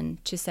person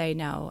to say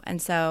no.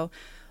 And so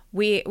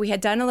we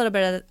had done a little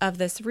bit of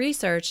this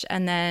research,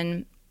 and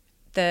then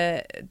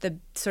the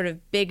sort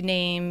of big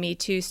name Me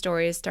Too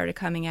stories started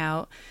coming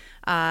out.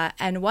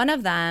 And one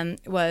of them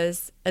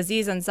was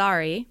Aziz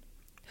Ansari,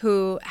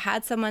 who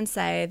had someone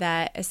say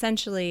that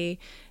essentially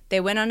they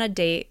went on a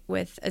date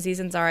with Aziz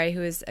Ansari,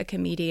 who is a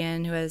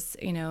comedian who has,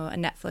 a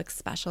Netflix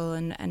special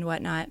and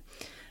whatnot.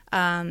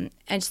 And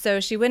so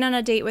she went on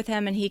a date with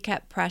him, and he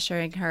kept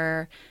pressuring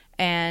her,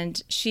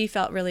 and she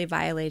felt really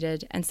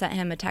violated and sent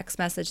him a text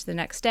message the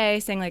next day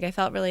saying, like, I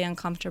felt really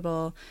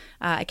uncomfortable.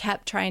 I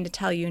kept trying to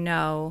tell you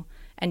no,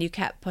 and you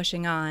kept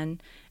pushing on.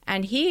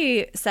 And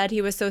he said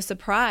he was so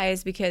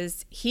surprised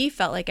because he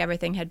felt like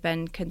everything had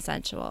been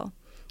consensual.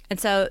 And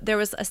so there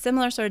was a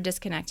similar sort of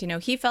disconnect.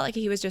 He felt like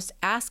he was just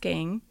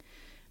asking,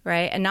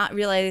 right, and not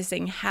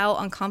realizing how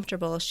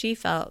uncomfortable she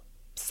felt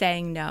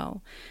saying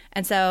no.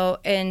 And so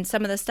in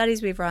some of the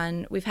studies we've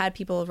run, we've had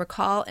people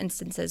recall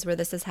instances where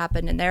this has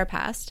happened in their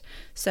past.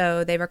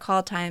 So they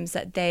recall times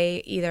that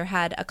they either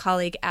had a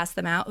colleague ask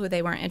them out who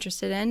they weren't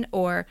interested in,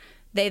 or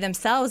they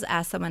themselves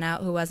asked someone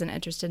out who wasn't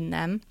interested in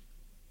them.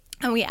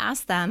 And we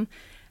asked them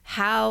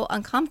how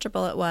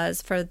uncomfortable it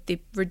was for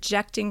the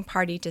rejecting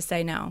party to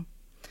say no.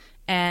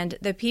 And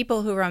the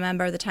people who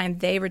remember the time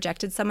they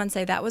rejected someone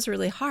say that was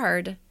really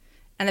hard.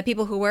 And the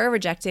people who were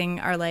rejecting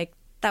are like,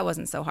 that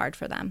wasn't so hard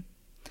for them.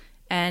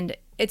 And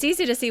it's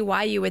easy to see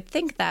why you would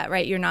think that,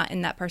 right? You're not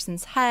in that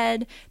person's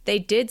head. They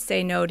did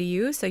say no to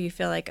you, so you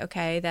feel like,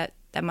 okay, that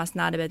must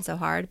not have been so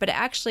hard. But it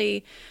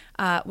actually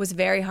was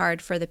very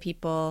hard for the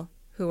people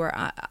who were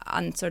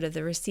on sort of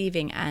the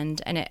receiving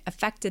end, and it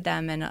affected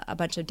them in a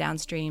bunch of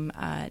downstream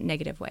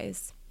negative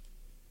ways.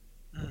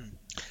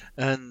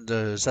 And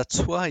that's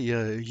why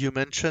you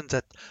mentioned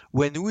that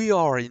when we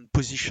are in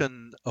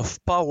position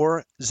of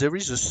power, there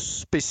is a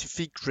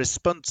specific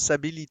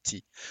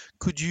responsibility.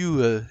 Could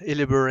you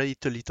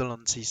elaborate a little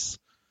on this?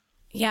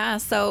 Yeah,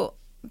 so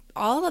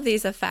all of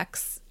these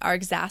effects are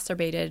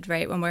exacerbated,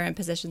 right, when we're in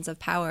positions of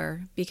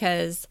power,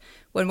 because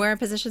when we're in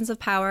positions of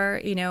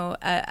power,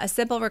 a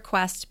simple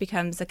request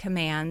becomes a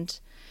command,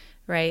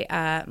 right?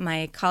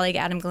 My colleague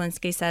Adam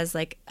Galinsky says,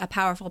 like, a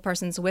powerful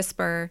person's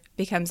whisper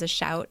becomes a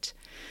shout.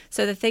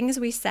 So the things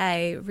we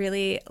say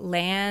really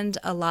land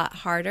a lot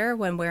harder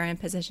when we're in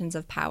positions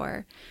of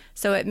power.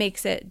 So it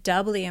makes it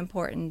doubly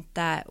important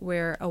that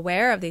we're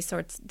aware of these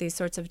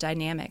sorts of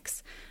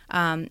dynamics.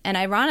 And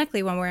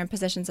ironically, when we're in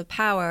positions of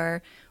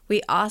power,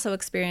 we also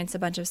experience a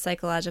bunch of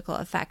psychological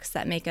effects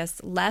that make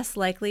us less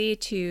likely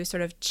to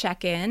sort of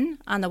check in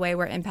on the way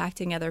we're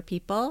impacting other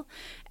people,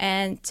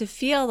 and to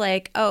feel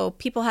like, oh,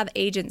 people have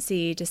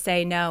agency to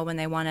say no when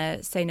they want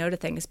to say no to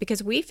things,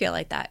 because we feel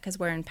like that because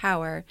we're in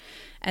power.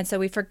 And so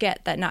we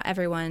forget that not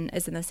everyone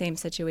is in the same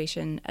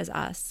situation as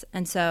us.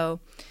 And so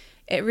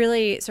it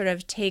really sort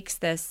of takes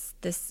this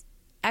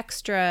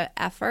extra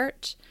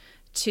effort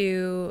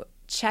to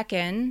check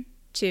in,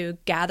 to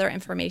gather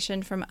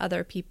information from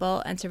other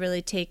people, and to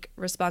really take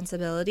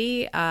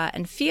responsibility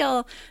and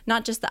feel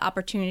not just the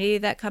opportunity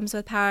that comes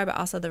with power, but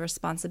also the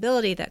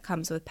responsibility that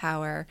comes with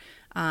power,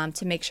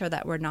 to make sure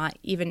that we're not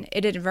even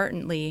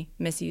inadvertently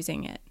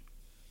misusing it.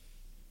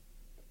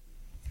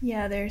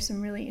 Yeah, there are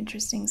some really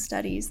interesting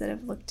studies that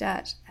have looked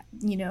at,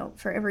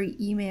 for every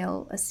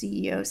email a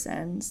CEO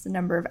sends, the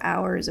number of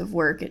hours of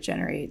work it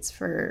generates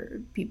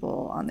for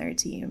people on their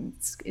team.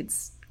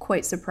 It's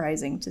quite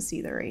surprising to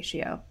see the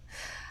ratio.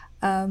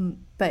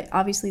 But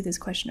obviously this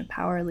question of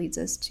power leads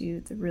us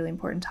to the really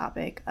important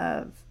topic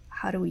of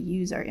how do we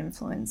use our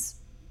influence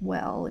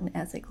well and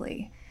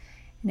ethically.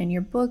 And in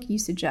your book, you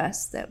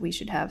suggest that we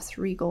should have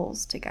 3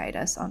 goals to guide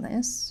us on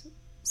this: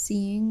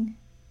 seeing,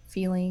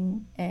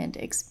 feeling, and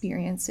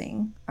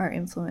experiencing our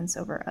influence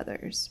over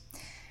others.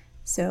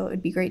 So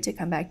it'd be great to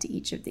come back to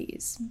each of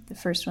these. The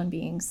first one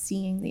being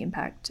seeing the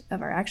impact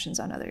of our actions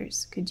on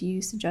others. Could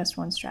you suggest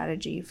one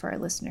strategy for our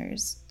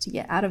listeners to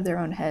get out of their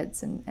own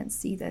heads and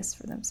see this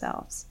for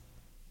themselves?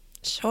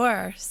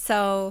 Sure.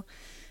 So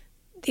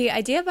the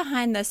idea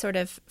behind the sort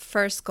of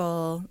first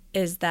goal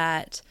is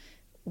that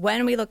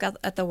when we look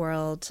at the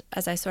world,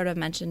 as I sort of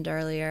mentioned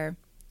earlier,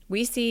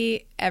 we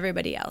see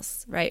everybody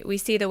else, right? We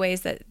see the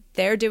ways that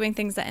they're doing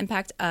things that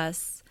impact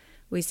us.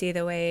 We see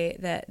the way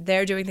that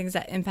they're doing things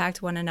that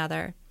impact one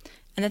another.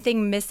 And the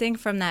thing missing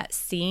from that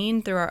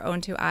scene through our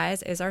own 2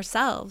 eyes is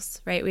ourselves,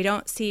 right? We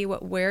don't see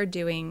what we're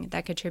doing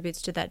that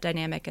contributes to that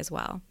dynamic as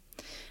well.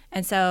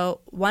 And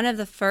so one of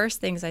the first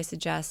things I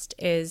suggest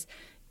is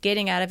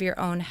getting out of your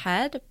own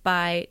head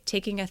by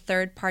taking a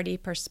third-party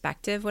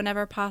perspective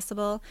whenever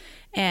possible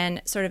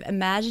and sort of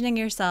imagining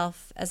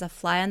yourself as a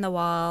fly on the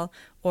wall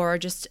or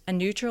just a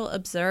neutral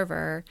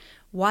observer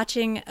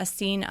watching a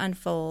scene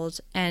unfold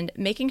and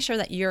making sure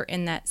that you're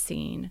in that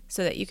scene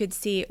so that you could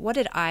see, what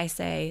did I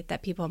say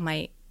that people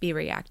might be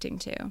reacting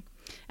to?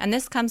 And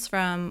this comes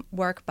from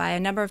work by a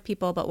number of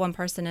people, but one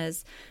person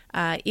is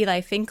Eli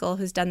Finkel,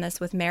 who's done this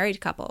with married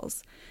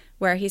couples,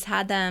 where he's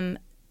had them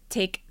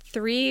take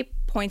 3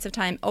 points of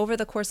time over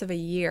the course of a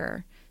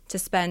year to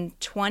spend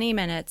 20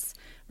 minutes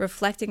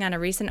reflecting on a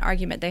recent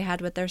argument they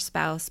had with their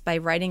spouse by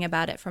writing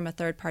about it from a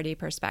third-party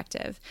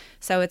perspective.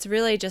 So it's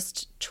really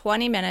just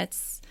 20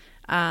 minutes.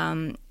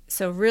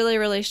 So really,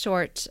 really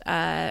short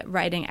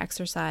writing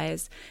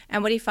exercise.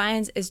 And what he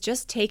finds is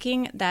just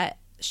taking that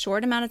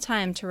short amount of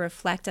time to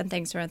reflect on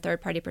things from a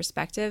third-party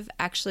perspective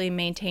actually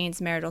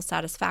maintains marital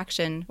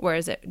satisfaction,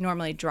 whereas it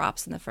normally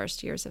drops in the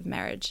first years of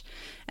marriage.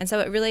 And so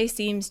it really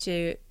seems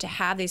to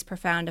have these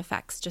profound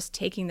effects, just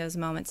taking those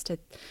moments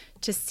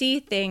to see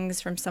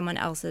things from someone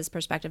else's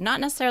perspective, not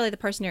necessarily the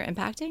person you're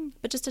impacting,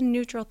 but just a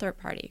neutral third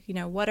party. You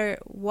know, what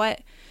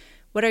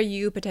are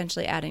you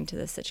potentially adding to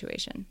this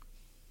situation?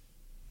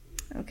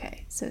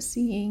 Okay, so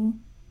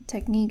seeing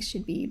techniques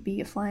should be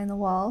a fly on the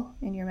wall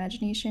in your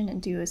imagination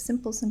and do a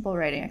simple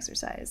writing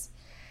exercise.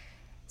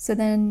 So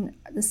then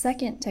the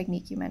second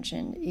technique you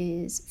mentioned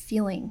is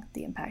feeling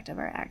the impact of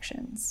our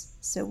actions.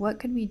 So what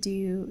could we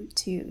do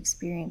to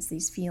experience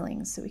these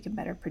feelings so we can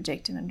better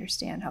predict and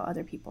understand how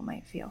other people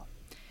might feel?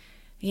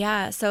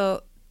 Yeah,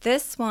 so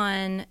this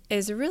one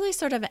is really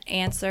sort of an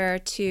answer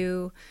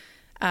to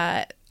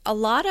a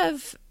lot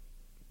of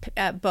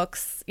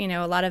books,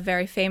 a lot of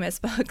very famous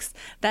books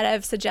that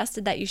have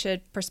suggested that you should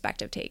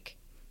perspective take.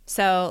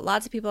 So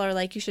lots of people are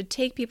like, you should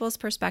take people's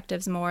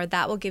perspectives more.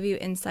 That will give you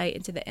insight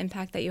into the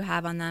impact that you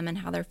have on them and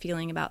how they're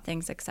feeling about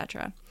things,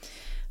 etc.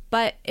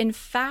 But in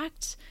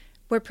fact,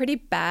 we're pretty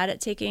bad at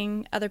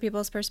taking other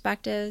people's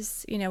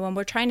perspectives. When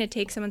we're trying to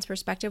take someone's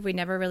perspective, we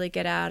never really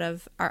get out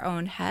of our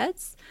own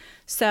heads.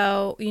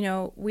 So,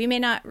 we may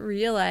not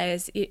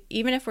realize,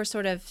 even if we're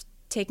sort of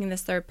taking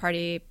this third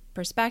party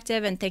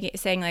perspective and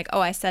saying like, oh,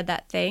 I said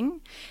that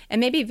thing, it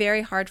may be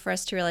very hard for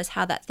us to realize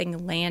how that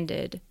thing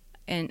landed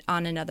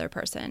on another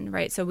person,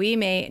 right? So we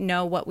may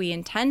know what we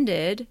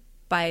intended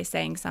by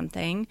saying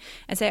something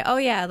and say, oh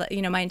yeah,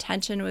 my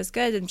intention was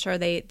good. I'm sure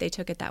they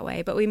took it that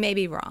way, but we may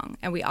be wrong,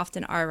 and we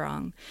often are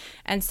wrong.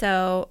 And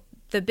so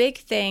the big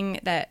thing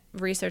that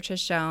research has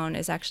shown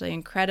is actually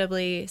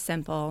incredibly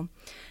simple.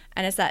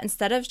 And it's that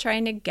instead of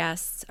trying to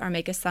guess or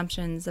make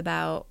assumptions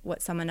about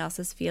what someone else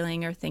is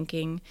feeling or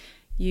thinking,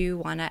 you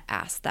want to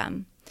ask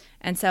them.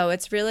 And so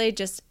it's really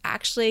just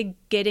actually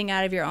getting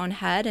out of your own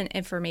head and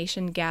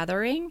information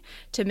gathering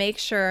to make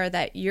sure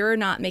that you're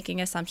not making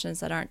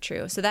assumptions that aren't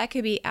true. So that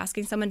could be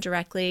asking someone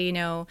directly,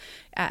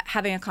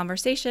 having a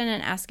conversation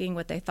and asking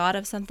what they thought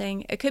of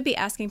something. It could be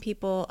asking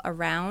people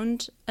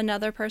around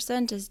another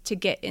person to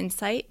get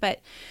insight,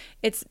 but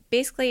it's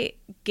basically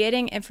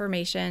getting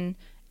information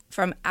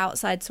from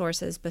outside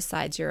sources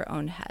besides your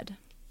own head.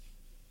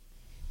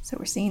 So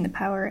we're seeing the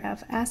power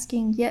of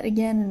asking yet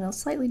again in a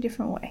slightly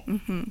different way.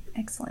 Mm-hmm.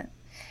 Excellent.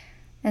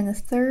 And the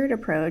third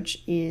approach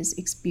is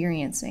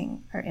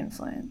experiencing our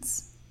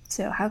influence.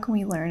 So how can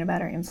we learn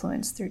about our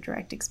influence through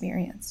direct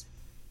experience?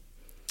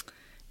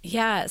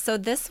 Yeah, so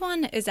this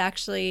one is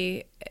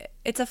actually,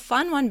 it's a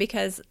fun one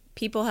because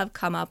people have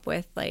come up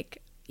with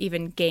like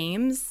even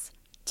games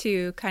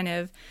to kind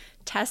of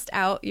test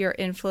out your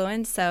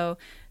influence. So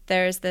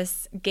there's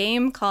this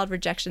game called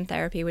rejection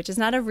therapy, which is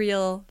not a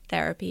real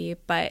therapy,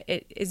 but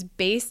it is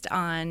based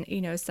on,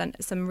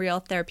 some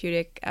real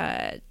therapeutic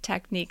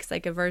techniques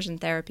like aversion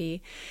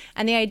therapy.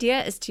 And the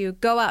idea is to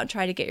go out and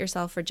try to get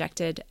yourself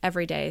rejected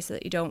every day so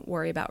that you don't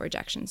worry about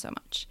rejection so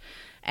much.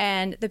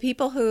 And the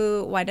people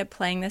who wind up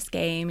playing this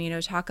game,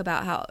 talk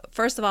about how,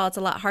 first of all, it's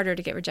a lot harder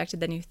to get rejected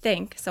than you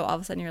think. So all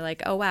of a sudden you're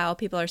like, oh, wow,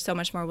 people are so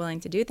much more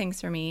willing to do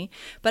things for me.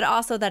 But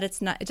also that it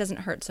doesn't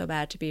hurt so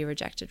bad to be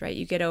rejected, right?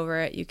 You get over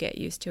it, you get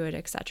used to it,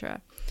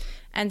 etc.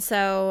 And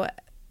so,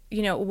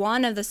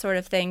 one of the sort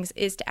of things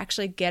is to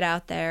actually get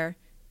out there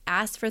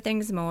ask for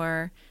things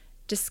more,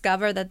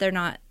 discover that they're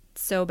not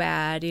so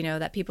bad,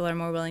 that people are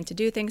more willing to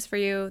do things for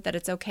you, that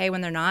it's okay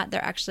when they're not.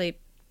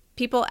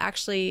 People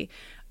actually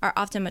are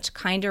often much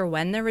kinder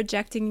when they're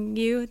rejecting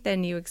you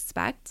than you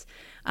expect.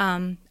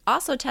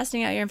 Also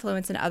testing out your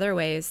influence in other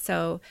ways.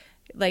 So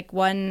like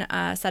one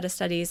set of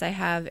studies I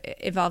have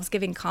involves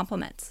giving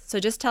compliments. So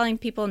just telling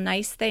people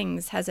nice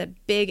things has a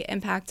big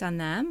impact on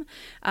them.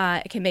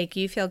 It can make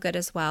you feel good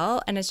as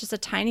well. And it's just a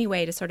tiny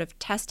way to sort of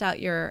test out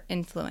your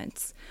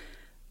influence.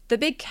 The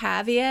big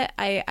caveat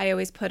I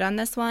always put on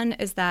this one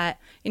is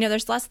that,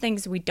 there's less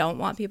things we don't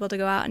want people to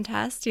go out and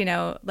test,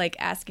 like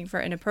asking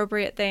for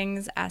inappropriate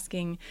things,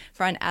 asking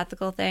for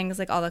unethical things,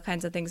 like all the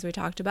kinds of things we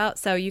talked about.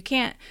 So you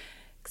can't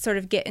sort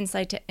of get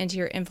insight into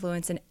your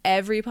influence in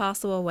every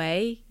possible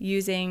way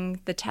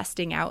using the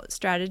testing out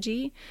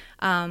strategy.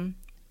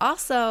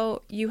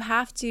 Also, you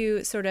have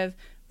to sort of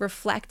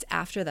reflect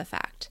after the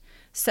fact.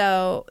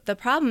 So the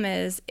problem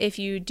is if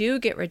you do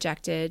get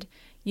rejected,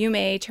 you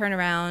may turn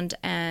around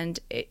and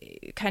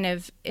kind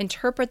of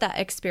interpret that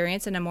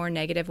experience in a more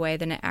negative way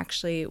than it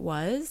actually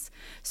was.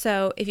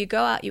 So if you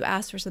go out, you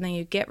ask for something,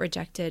 you get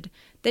rejected,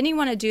 then you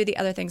want to do the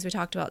other things we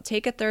talked about.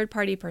 Take a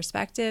third-party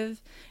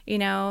perspective,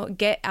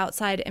 get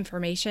outside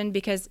information,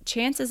 because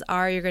chances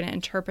are you're going to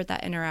interpret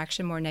that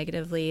interaction more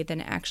negatively than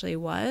it actually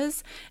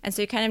was. And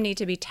so you kind of need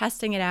to be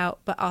testing it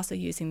out, but also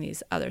using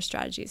these other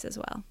strategies as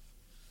well.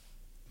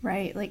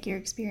 Right, like your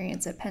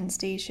experience at Penn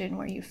Station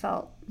where you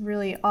felt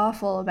really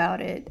awful about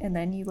it, and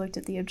then you looked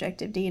at the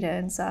objective data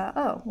and saw,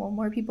 oh, well,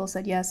 more people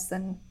said yes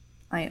than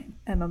I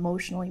am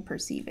emotionally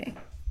perceiving.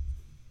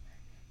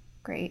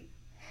 Great.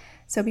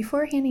 So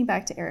before handing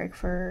back to Eric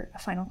for a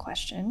final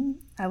question,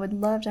 I would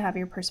love to have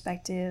your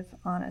perspective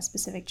on a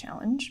specific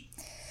challenge.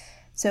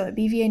 So at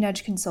BVA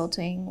Nudge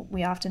Consulting,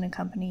 we often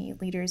accompany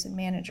leaders and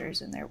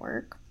managers in their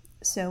work.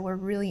 So we're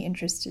really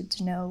interested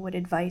to know what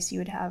advice you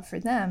would have for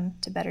them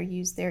to better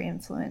use their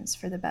influence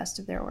for the best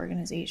of their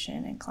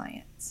organization and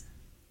clients.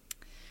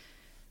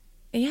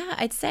 Yeah,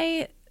 I'd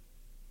say,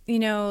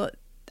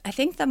 I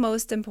think the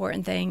most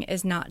important thing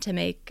is not to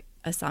make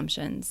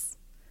assumptions,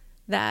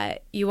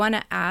 that you want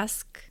to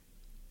ask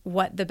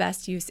what the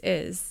best use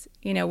is.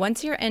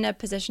 Once you're in a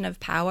position of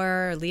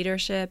power or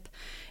leadership,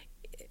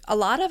 a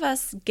lot of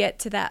us get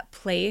to that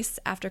place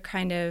after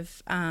kind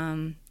of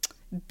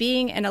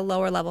being in a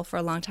lower level for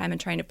a long time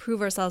and trying to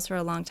prove ourselves for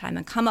a long time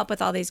and come up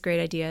with all these great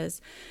ideas.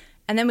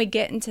 And then we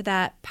get into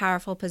that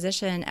powerful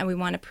position and we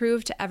want to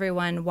prove to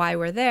everyone why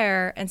we're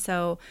there. And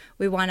so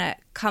we want to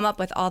come up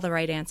with all the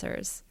right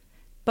answers.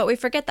 But we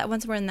forget that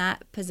once we're in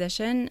that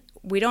position,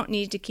 we don't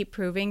need to keep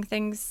proving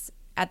things.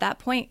 At that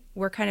point,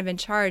 we're kind of in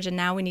charge, and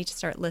now we need to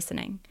start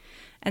listening.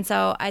 And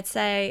so I'd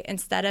say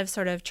instead of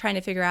sort of trying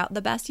to figure out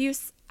the best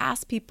use,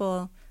 ask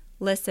people,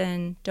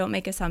 listen, don't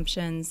make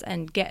assumptions,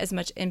 and get as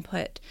much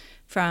input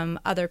from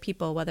other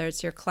people, whether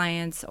it's your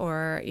clients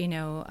or,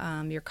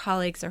 your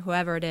colleagues or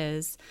whoever it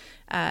is,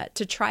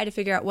 to try to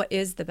figure out what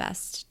is the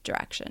best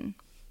direction.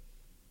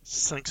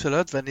 Thanks a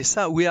lot,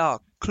 Vanessa. We are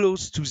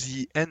close to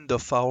the end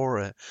of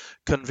our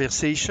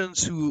conversation,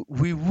 so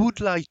we would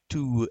like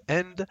to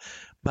end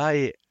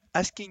by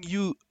asking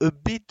you a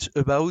bit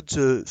about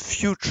the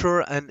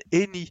future and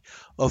any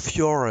of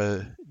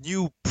your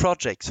new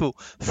projects. So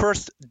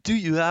first, do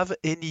you have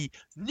any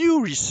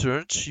new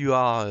research you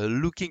are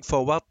looking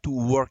forward to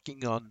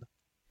working on?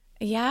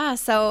 Yeah,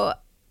 so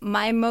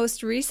my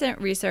most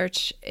recent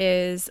research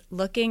is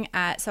looking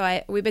at,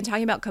 we've been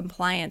talking about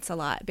compliance a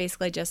lot,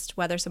 basically just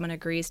whether someone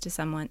agrees to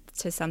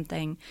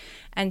something.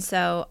 And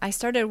so I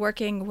started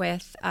working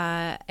with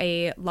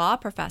a law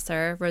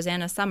professor,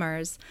 Rosanna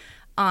Summers,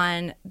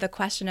 on the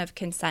question of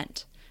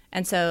consent.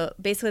 And so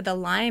basically the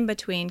line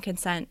between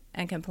consent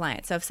and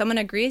compliance. So if someone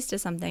agrees to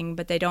something,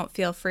 but they don't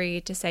feel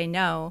free to say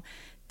no,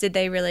 did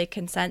they really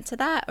consent to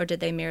that, or did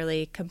they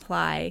merely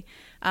comply?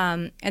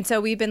 And so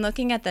we've been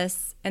looking at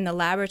this in the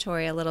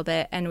laboratory a little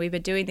bit, and we've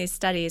been doing these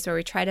studies where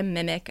we try to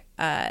mimic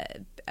a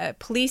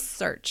police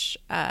search,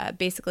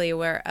 basically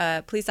where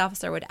a police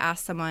officer would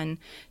ask someone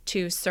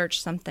to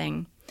search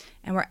something.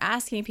 And we're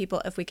asking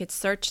people if we could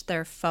search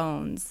their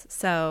phones.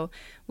 So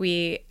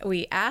we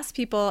ask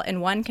people in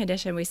one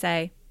condition, we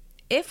say,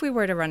 if we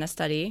were to run a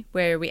study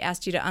where we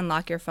asked you to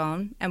unlock your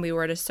phone and we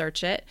were to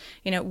search it,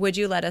 would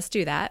you let us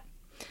do that?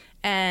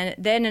 And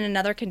then in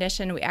another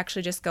condition, we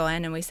actually just go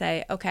in and we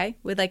say, okay,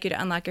 we'd like you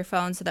to unlock your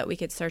phone so that we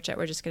could search it.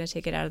 We're just going to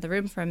take it out of the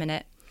room for a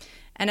minute.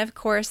 And of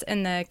course,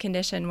 in the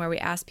condition where we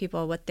ask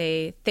people what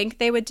they think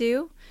they would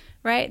do,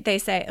 right?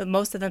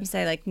 Most of them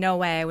say like, no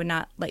way, I would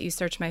not let you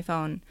search my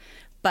phone.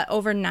 But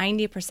over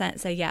 90%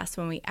 say yes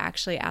when we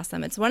actually ask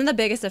them. It's one of the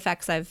biggest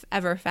effects I've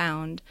ever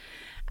found.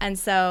 And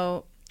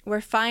so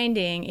we're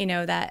finding,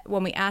 that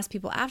when we ask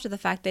people after the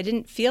fact, they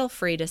didn't feel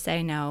free to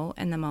say no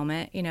in the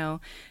moment.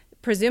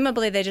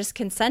 Presumably they just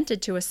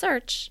consented to a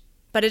search,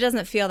 but it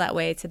doesn't feel that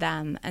way to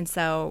them. And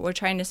so we're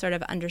trying to sort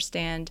of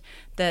understand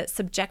the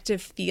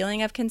subjective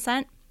feeling of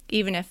consent,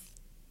 even if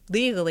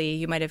legally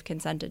you might have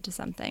consented to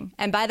something.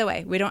 And by the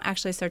way, we don't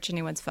actually search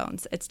anyone's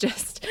phones. It's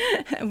just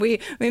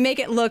we make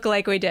it look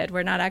like we did.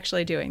 We're not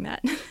actually doing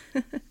that.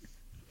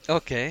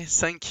 Okay,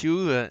 thank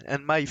you.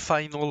 And my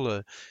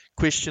final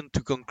question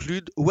to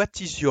conclude,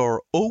 what is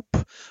your hope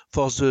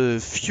for the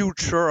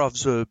future of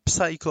the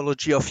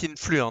psychology of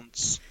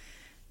influence?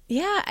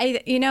 Yeah,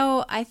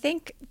 I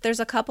think there's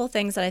a couple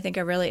things that I think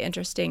are really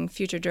interesting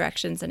future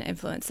directions and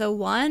influence. So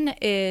one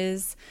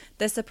is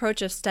this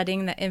approach of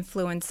studying the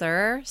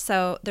influencer.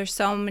 So there's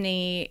so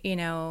many,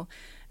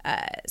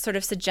 sort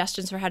of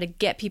suggestions for how to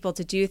get people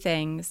to do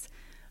things.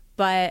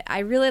 But I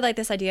really like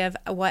this idea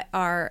of what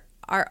are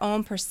our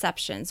own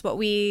perceptions, what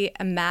we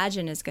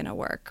imagine is going to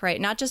work, right?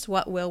 Not just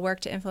what will work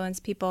to influence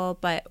people,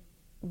 but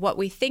what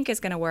we think is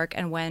going to work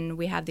and when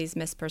we have these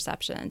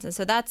misperceptions. And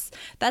so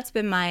that's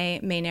been my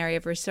main area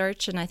of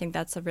research, and I think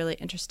that's a really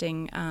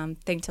interesting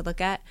thing to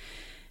look at.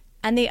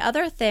 And the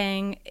other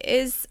thing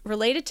is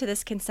related to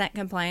this consent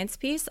compliance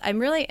piece. I'm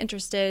really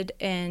interested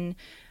in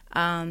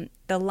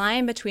the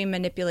line between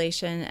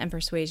manipulation and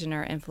persuasion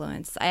or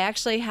influence. I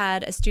actually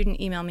had a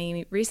student email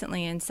me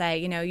recently and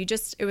say,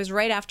 it was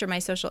right after my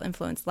social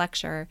influence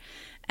lecture.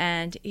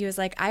 And he was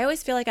like, I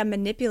always feel like I'm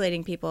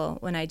manipulating people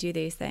when I do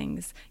these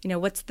things.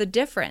 What's the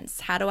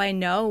difference? How do I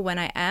know when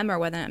I am or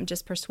whether I'm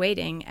just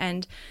persuading?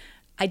 And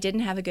I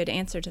didn't have a good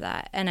answer to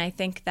that. And I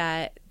think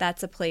that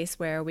that's a place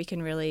where we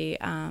can really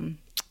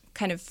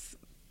kind of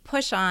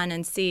push on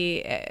and see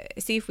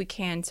if we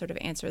can sort of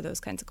answer those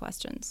kinds of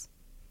questions.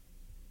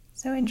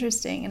 So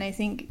interesting. And I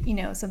think,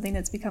 something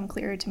that's become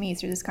clearer to me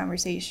through this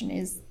conversation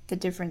is the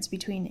difference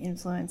between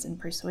influence and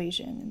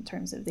persuasion in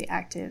terms of the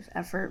active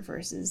effort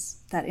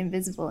versus that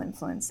invisible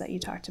influence that you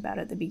talked about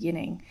at the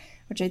beginning,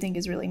 which I think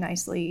is really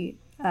nicely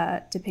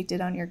depicted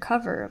on your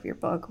cover of your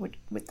book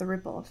with the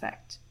ripple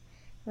effect.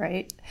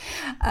 Right?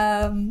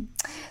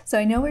 So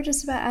I know we're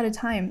just about out of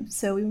time.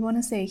 So we want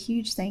to say a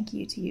huge thank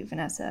you to you,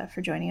 Vanessa,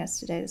 for joining us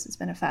today. This has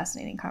been a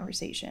fascinating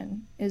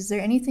conversation. Is there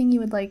anything you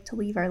would like to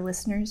leave our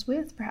listeners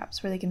with,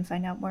 perhaps where they can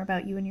find out more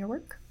about you and your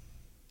work?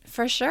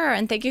 For sure.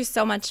 And thank you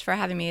so much for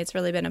having me. It's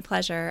really been a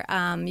pleasure.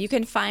 You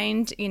can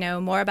find,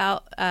 more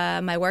about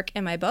my work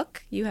in my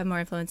book, You Have More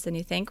Influence Than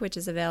You Think, which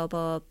is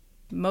available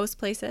most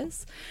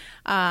places.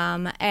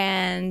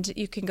 And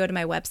you can go to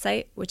my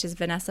website, which is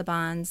Vanessa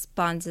Bohns.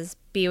 Bohns is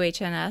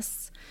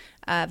B-O-H-N-S,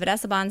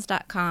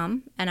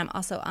 vanessabohns.com. And I'm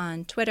also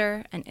on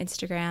Twitter and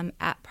Instagram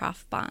at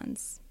Prof.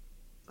 Bohns.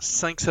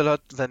 Thanks a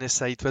lot,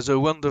 Vanessa. It was a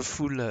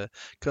wonderful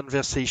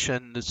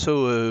conversation.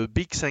 So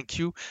big thank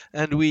you.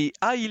 And we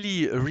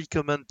highly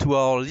recommend to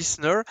our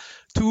listener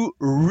to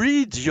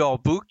read your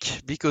book,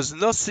 because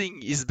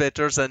nothing is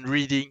better than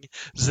reading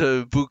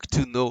the book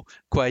to know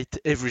quite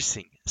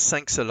everything.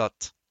 Thanks a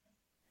lot.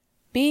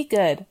 Be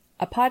Good,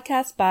 a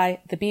podcast by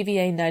the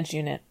BVA Nudge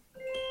Unit.